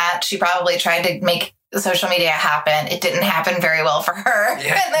 meaning that she probably tried to make social media happen. It didn't happen very well for her.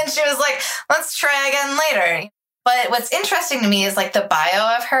 Yeah. And then she was like, let's try again later. But what's interesting to me is like the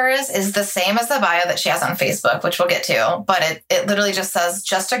bio of hers is the same as the bio that she has on Facebook, which we'll get to. But it literally just says,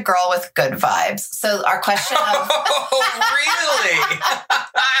 just a girl with good vibes. So our question of... Oh, really?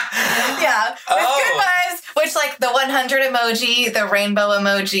 Yeah. With good vibes, which like the 100 emoji, the rainbow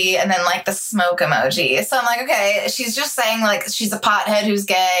emoji, and then like the smoke emoji. So I'm like, okay, she's just saying like she's a pothead who's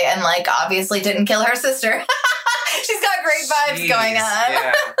gay and like obviously didn't kill her sister. She's got great vibes going on.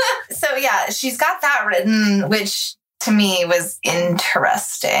 Yeah. So yeah, she's got that written, which to me was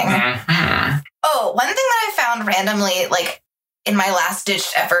interesting. Mm-hmm. Oh, one thing that I found randomly, like in my last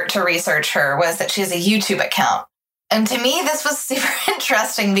ditched effort to research her, was that she has a YouTube account. And to me, this was super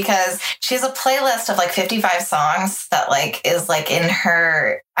interesting because she has a playlist of like 55 songs that like is like in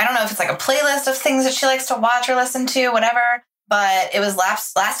her, I don't know if it's like a playlist of things that she likes to watch or listen to, whatever. But it was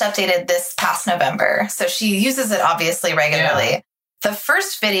last updated this past November. So she uses it obviously regularly. Yeah. The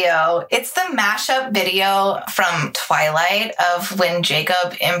first video, it's the mashup video from Twilight of when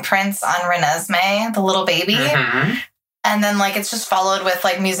Jacob imprints on Renesmee, the little baby. Mm-hmm. And then like it's just followed with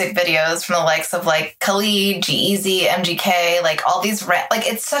like music videos from the likes of like Khalid, G-Eazy, MGK, like all these like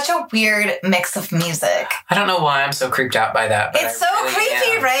it's such a weird mix of music. I don't know why I'm so creeped out by that. It's so really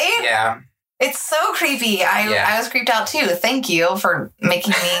creepy, right? Yeah. It's so creepy. I was creeped out too. Thank you for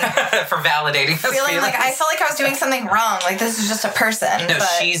making me for validating those feeling feelings. like I felt like I was doing something wrong. Like this is just a person. No, but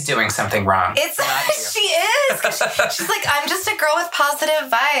she's doing something wrong. It's she is. She's like, I'm just a girl with positive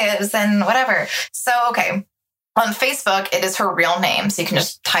vibes and whatever. So okay. On Facebook, it is her real name. So you can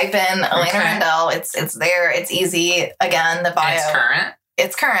just type in Elena Rendell. It's there. It's easy. Again, the bio. And it's current?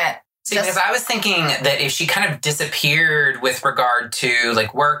 It's current. See, because I was thinking that if she kind of disappeared with regard to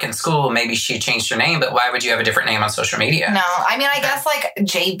like work and school, maybe she changed her name, but why would you have a different name on social media? No, I mean, I guess like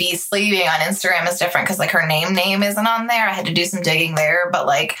J Beasley being on Instagram is different because like her name isn't on there. I had to do some digging there, but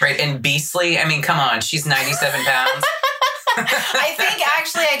like... Right, and Beasley, I mean, come on, she's 97 pounds. I think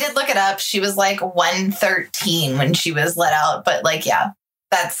actually I did look it up. She was like 113 when she was let out, but like, yeah.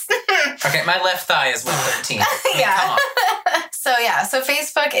 That's okay. My left thigh is 113. Yeah. So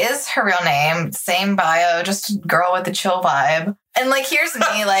Facebook is her real name. Same bio, just a girl with a chill vibe. And like, here's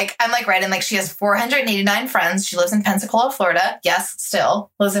me. Like, I'm like writing like she has 489 friends. She lives in Pensacola, Florida. Yes,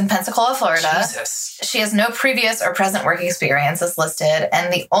 still lives in Pensacola, Florida. Jesus. She has no previous or present work experience as listed,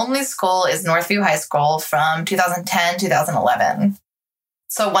 and the only school is Northview High School from 2010 2011.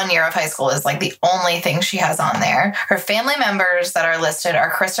 So 1 year of high school is like the only thing she has on there. Her family members that are listed are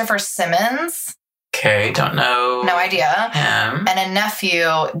Christopher Simmons. Okay, don't know. No idea. Him. And a nephew,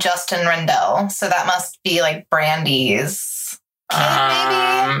 Justin Rendell. So that must be like Brandy's kid,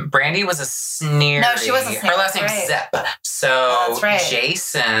 maybe? Brandy was a Sneary. No, she wasn't Sneary. Her last name's Zepp. So that's right.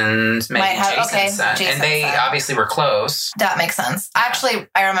 Jason's Jason's son. Jason's and they obviously were close. That makes sense. Actually,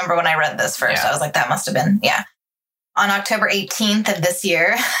 I remember when I read this first, I was like, that must have been, On October 18th of this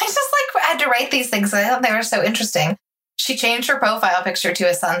year, I just like had to write these things. I thought they were so interesting. She changed her profile picture to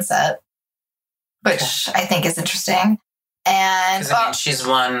a sunset, which I think is interesting. And I mean, she's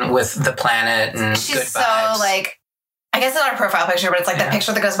one with the planet and she's good so vibes. like, I guess it's not a profile picture, but it's like the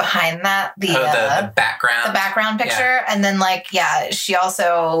picture that goes behind that. The background. The background picture. Yeah. And then like, she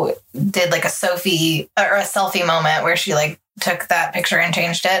also did like a selfie moment where she like took that picture and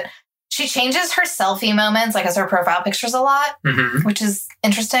changed it. She changes her selfie moments, like as her profile pictures a lot, which is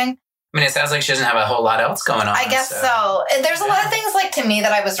interesting. I mean, it sounds like she doesn't have a whole lot else going on. I guess so. There's a lot of things like to me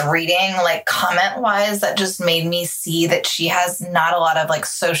that I was reading, like comment-wise, that just made me see that she has not a lot of like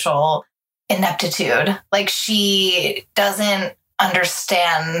social ineptitude. Like she doesn't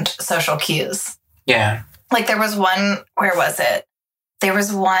understand social cues. Yeah. Like there was one, where was it? There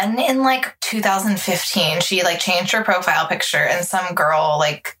was one in like 2015. She like changed her profile picture and some girl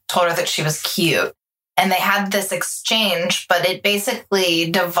like told her that she was cute. And they had this exchange, but it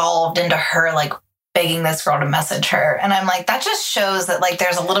basically devolved into her like begging this girl to message her. And I'm like, that just shows that like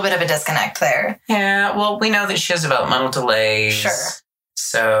there's a little bit of a disconnect there. Yeah, well, we know that she has developmental delays. Sure.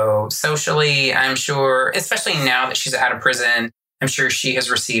 So socially, I'm sure, especially now that she's out of prison, I'm sure she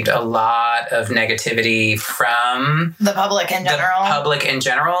has received a lot of negativity from the public in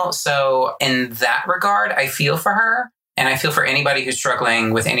general. So in that regard, I feel for her. And I feel for anybody who's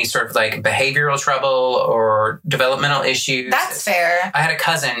struggling with any sort of like behavioral trouble or developmental issues. That's fair. I had a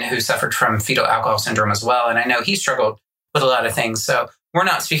cousin who suffered from fetal alcohol syndrome as well. And I know he struggled with a lot of things. So we're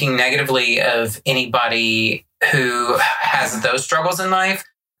not speaking negatively of anybody who has those struggles in life.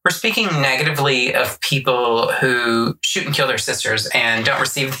 we're speaking negatively of people who shoot and kill their sisters and don't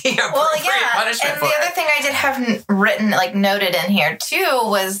receive the appropriate punishment for it. And the other thing I did have written, like noted in here too,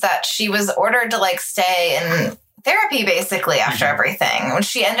 was that she was ordered to like stay in therapy basically after everything. When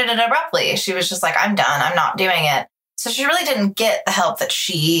she ended it abruptly, she was just like, I'm done. I'm not doing it. So she really didn't get the help that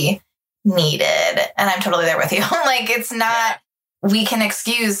she needed. And I'm totally there with you. Like, it's not... We can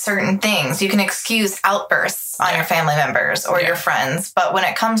excuse certain things. You can excuse outbursts on your family members or your friends. But when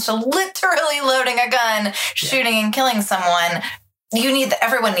it comes to literally loading a gun, shooting and killing someone,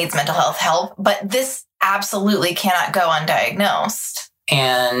 everyone needs mental health help. But this absolutely cannot go undiagnosed.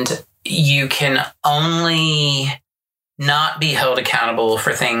 And you can only not be held accountable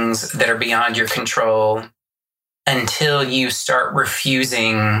for things that are beyond your control until you start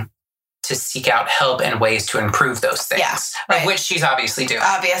refusing to seek out help and ways to improve those things. Yeah, right. Which she's obviously doing.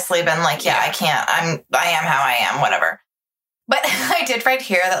 Obviously been like, I can't. I am how I am, whatever. But I did write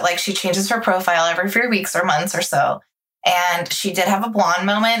here that like she changes her profile every few weeks or months or so. And she did have a blonde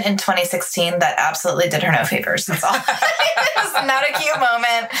moment in 2016 that absolutely did her no favors. That's all. It was not a cute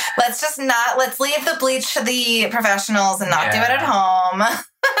moment. Let's leave the bleach to the professionals and not do it at home.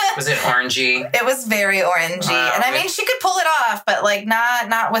 Was it orangey? It was very orangey. And I mean, she could pull it off, but like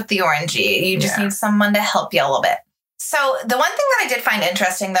not with the orangey. You just need someone to help you a little bit. So the one thing that I did find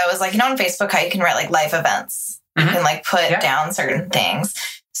interesting though is like, on Facebook, how you can write like life events. You can like put down certain things.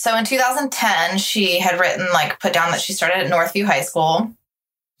 So in 2010, she had put down that she started at Northview High School.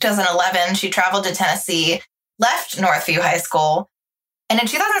 2011, she traveled to Tennessee, left Northview High School. And in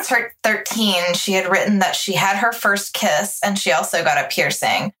 2013, she had written that she had her first kiss and she also got a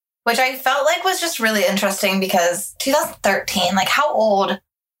piercing, which I felt like was just really interesting because 2013, like how old?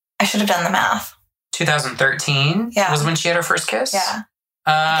 I should have done the math. 2013 was when she had her first kiss? Yeah.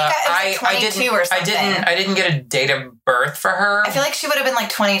 I didn't or something. I didn't get a date of birth for her. I feel like she would have been like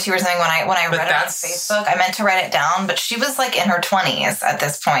 22 or something when I read it on Facebook. I meant to write it down, but she was like in her 20s at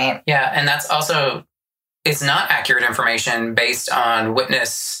this point. Yeah, and that's also, it's not accurate information based on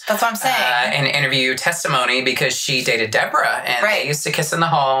witness. That's what I'm saying. And interview testimony because she dated Deborah and they used to kiss in the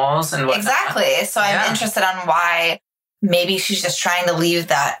halls and whatnot. Exactly. So I'm interested on why maybe she's just trying to leave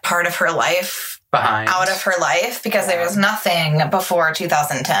that part of her life out of her life because there was nothing before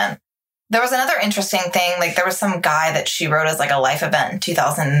 2010. There was another interesting thing. Like there was some guy that she wrote as like a life event in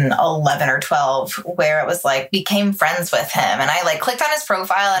 2011 or 12 where it was like became friends with him. And I like clicked on his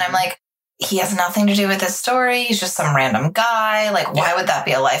profile and I'm like, he has nothing to do with this story. He's just some random guy. Like, why would that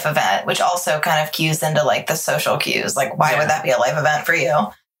be a life event? Which also kind of cues into like the social cues. Like, why would that be a life event for you?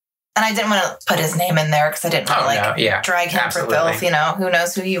 And I didn't want to put his name in there because I didn't want to drag him for filth. Who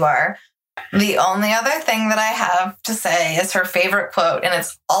knows who you are. The only other thing that I have to say is her favorite quote, and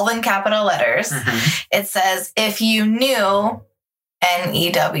it's all in capital letters. It says, if you knew,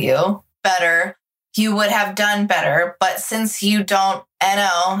 N-E-W, better, you would have done better. But since you don't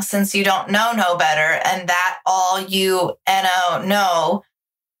know no better, and that all you know,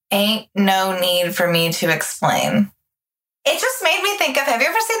 ain't no need for me to explain. It just made me think of, have you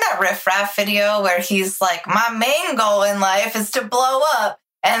ever seen that Riff Raff video where he's like, my main goal in life is to blow up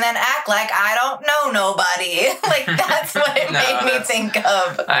and then act like I don't know nobody. Like, that's what it made me think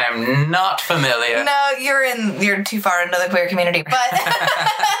of. I am not familiar. No, you're too far into the queer community, but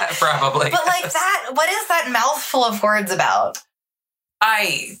probably. But like that, what is that mouthful of words about?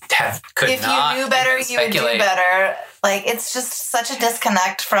 If you knew better, you would do better. Like, it's just such a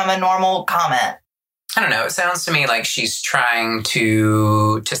disconnect from a normal comment. I don't know. It sounds to me like she's trying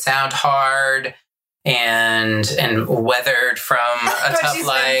to sound hard and weathered from a tough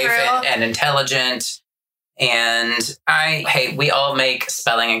life and intelligent. And we all make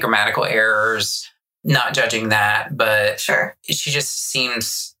spelling and grammatical errors, not judging that, but she just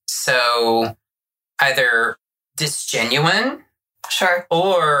seems so either disgenuine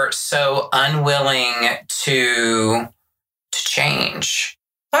or so unwilling to change.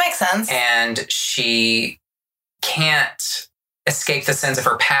 That makes sense. And she can't escape the sins of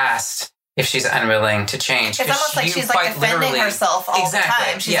her past if she's unwilling to change. It's almost like she's like defending herself all the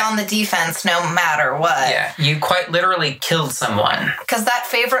time. She's on the defense no matter what. Yeah, you quite literally killed someone. Because that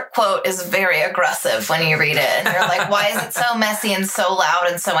favorite quote is very aggressive when you read it. And you're like, why is it so messy and so loud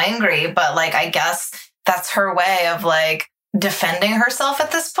and so angry? But like, I guess that's her way of like defending herself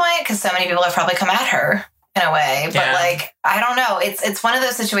at this point because so many people have probably come at her. In a way, but like, I don't know. It's one of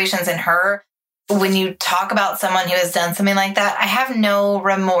those situations in her when you talk about someone who has done something like that, I have no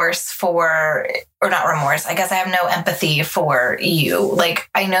remorse or not remorse. I guess I have no empathy for you. Like,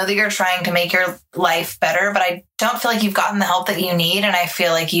 I know that you're trying to make your life better, but I don't feel like you've gotten the help that you need. And I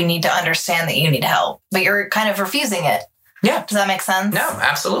feel like you need to understand that you need help, but you're kind of refusing it. Yeah. Does that make sense? No,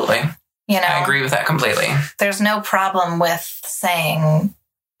 absolutely. You know, I agree with that completely. There's no problem with saying,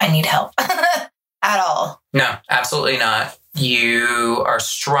 I need help at all. No, absolutely not. You are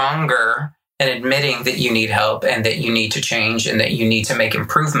stronger at admitting that you need help and that you need to change and that you need to make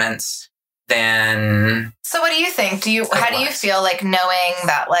improvements than... So what do you think? How do you feel like knowing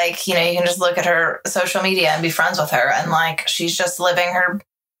that, like, you know, you can just look at her social media and be friends with her and like she's just living her,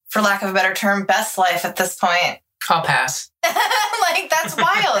 for lack of a better term, best life at this point? I'll pass. Like, that's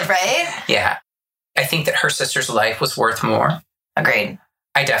wild, right? Yeah. I think that her sister's life was worth more. Agreed.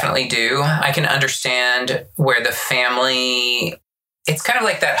 I definitely do. I can understand where the family... It's kind of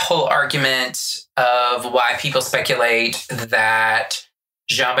like that whole argument of why people speculate that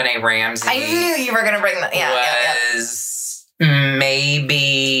JonBenet Ramsey... I knew you were going to bring that. was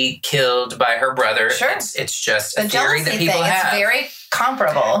maybe killed by her brother. Sure. It's just a the theory that people have. It's very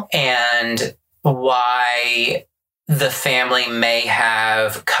comparable. And why the family may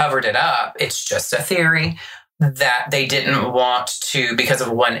have covered it up. It's just a theory that they didn't want to, because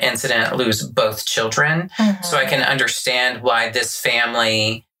of one incident, lose both children. Mm-hmm. So I can understand why this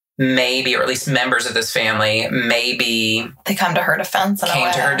family maybe, or at least members of this family, maybe... They come to her defense.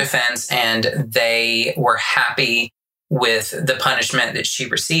 Came to her defense, and they were happy with the punishment that she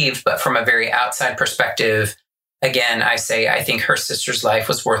received. But from a very outside perspective, again, I think her sister's life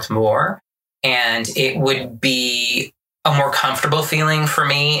was worth more. And it would be a more comfortable feeling for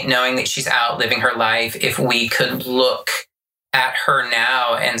me knowing that she's out living her life if we could look at her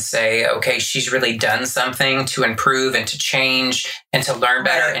now and say, okay, she's really done something to improve and to change and to learn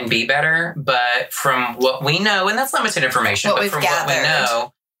better and be better. But from what we know, and that's limited information, but from what we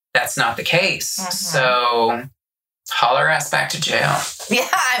know, that's not the case. Mm-hmm. So holler ass back to jail. Yeah,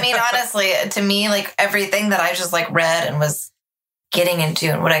 I mean, honestly, to me, like everything that I just like read and was getting into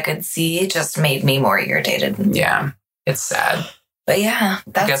and what I could see just made me more irritated. Yeah, it's sad. But yeah,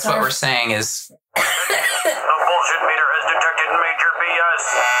 I guess what we're saying is... The bullshit meter has detected major BS.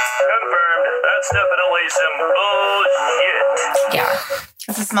 Confirmed. That's definitely some bullshit. Yeah.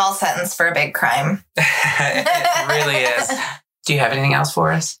 It's a small sentence for a big crime. It really is. Do you have anything else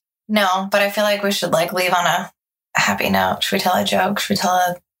for us? No, but I feel like we should like leave on a happy note. Should we tell a joke? Should we tell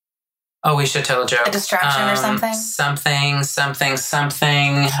a... Oh, we should tell a joke. A distraction or something? Something. Something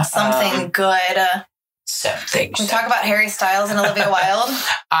good. Something. Can we talk about Harry Styles and Olivia Wilde?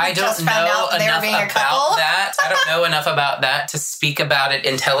 I don't know enough about that. I don't know enough about that to speak about it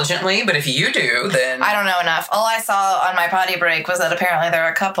intelligently, but if you do, then... I don't know enough. All I saw on my potty break was that apparently they're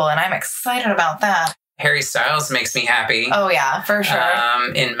a couple, and I'm excited about that. Harry Styles makes me happy. Oh, yeah, for sure.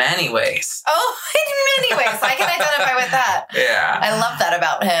 In many ways. Oh, in many ways. I can identify with that. Yeah. I love that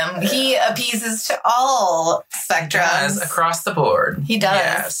about him. He appeases to all spectrums. He does, across the board. He does.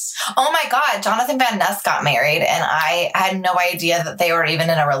 Yes. Oh, my God. Jonathan Van Ness got married, and I had no idea that they were even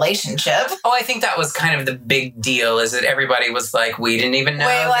in a relationship. Oh, I think that was kind of the big deal, is that everybody was like, we didn't even know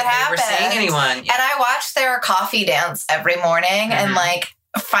that they were seeing anyone. Yeah. And I watched their coffee dance every morning, and like,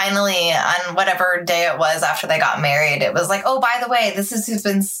 finally, on whatever day it was after they got married, it was like, oh, by the way, this is who's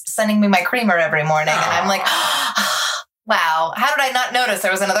been sending me my creamer every morning. Aww. And I'm like, wow, how did I not notice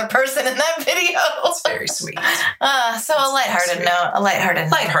there was another person in that video? It's very sweet. So a lighthearted note.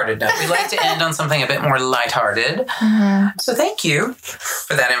 Lighthearted note. We like to end on something a bit more lighthearted. Mm-hmm. So thank you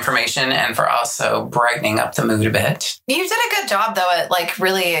for that information and for also brightening up the mood a bit. You did a good job, though, at like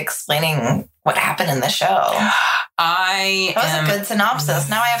really explaining what happened in the show. That was a good synopsis.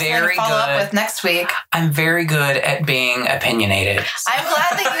 Now I have something to follow up with next week. I'm very good at being opinionated. I'm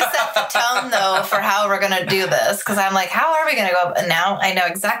glad that you set the tone, though, for how we're going to do this. Because I'm like, how are we going to go? And now I know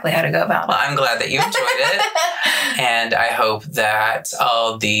exactly how to go about it. Well, I'm glad that you enjoyed it. And I hope that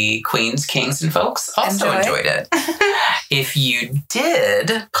all the queens, kings, and folks also enjoyed it. If you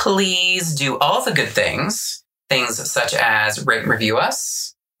did, please do all the good things. Things such as rate and review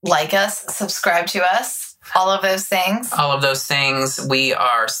us. Like us, subscribe to us, all of those things. All of those things. We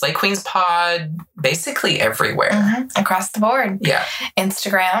are Slay Queens Pod basically everywhere. Mm-hmm. Across the board. Yeah.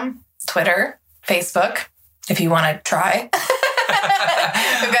 Instagram, Twitter, Facebook, if you want to try.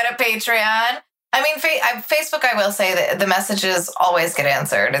 We've got a Patreon. I mean, Facebook, I will say that the messages always get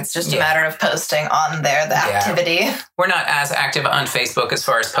answered. It's just a matter of posting on there, the activity. We're not as active on Facebook as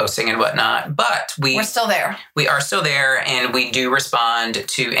far as posting and whatnot, but we're still there. We are still there, and we do respond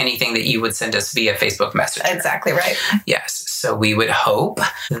to anything that you would send us via Facebook Messenger. Exactly right. Yes. So we would hope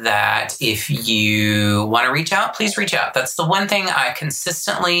that if you want to reach out, please reach out. That's the one thing I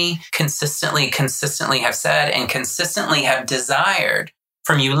consistently have said and consistently have desired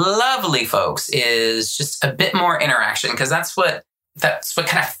from you lovely folks is just a bit more interaction, because that's what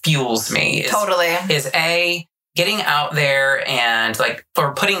kind of fuels me. Totally. Is A, getting out there and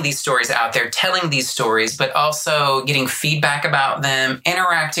or putting these stories out there, telling these stories, but also getting feedback about them,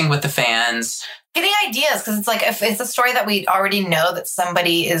 interacting with the fans. Getting ideas, because it's like if it's a story that we already know that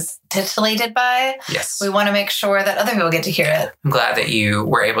somebody is titillated by, yes, we want to make sure that other people get to hear it. I'm glad that you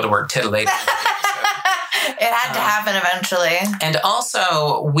were able to work titillated. It had to happen eventually. And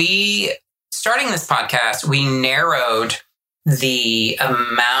also, starting this podcast, we narrowed the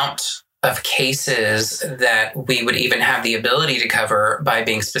amount of cases that we would even have the ability to cover by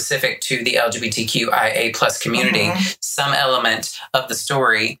being specific to the LGBTQIA plus community, some element of the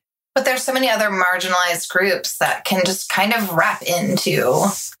story. But there's so many other marginalized groups that can just kind of wrap into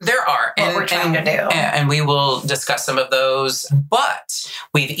there are what we're trying to do. And we will discuss some of those. But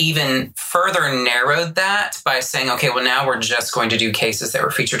we've even further narrowed that by saying, okay, well, now we're just going to do cases that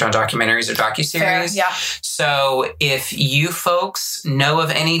were featured on documentaries or docu-series. Yeah. So if you folks know of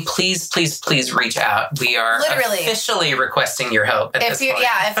any, please reach out. We are officially requesting your help at this point.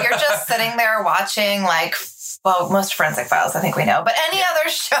 Yeah, if you're just sitting there watching most Forensic Files, I think we know. But any other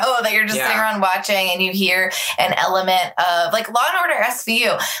show that you're just sitting around watching and you hear an element of Law and Order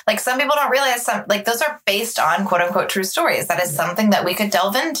SVU. Some people don't realize those are based on quote unquote true stories. That is something that we could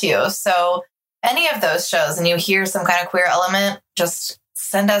delve into. So any of those shows and you hear some kind of queer element, just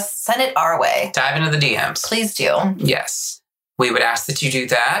send it our way. Dive into the DMs. Please do. Yes. We would ask that you do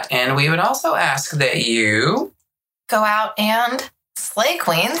that. And we would also ask that you go out and slay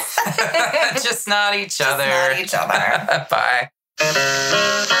queens. Just not each other. Not each other. Bye.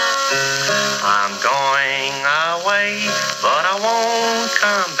 I'm going away, but I won't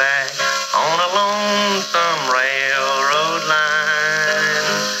come back on a lonesome railroad line.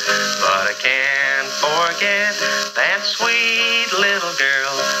 But I can't forget that sweet little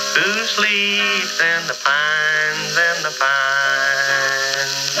girl who sleeps in the pines, in the pines.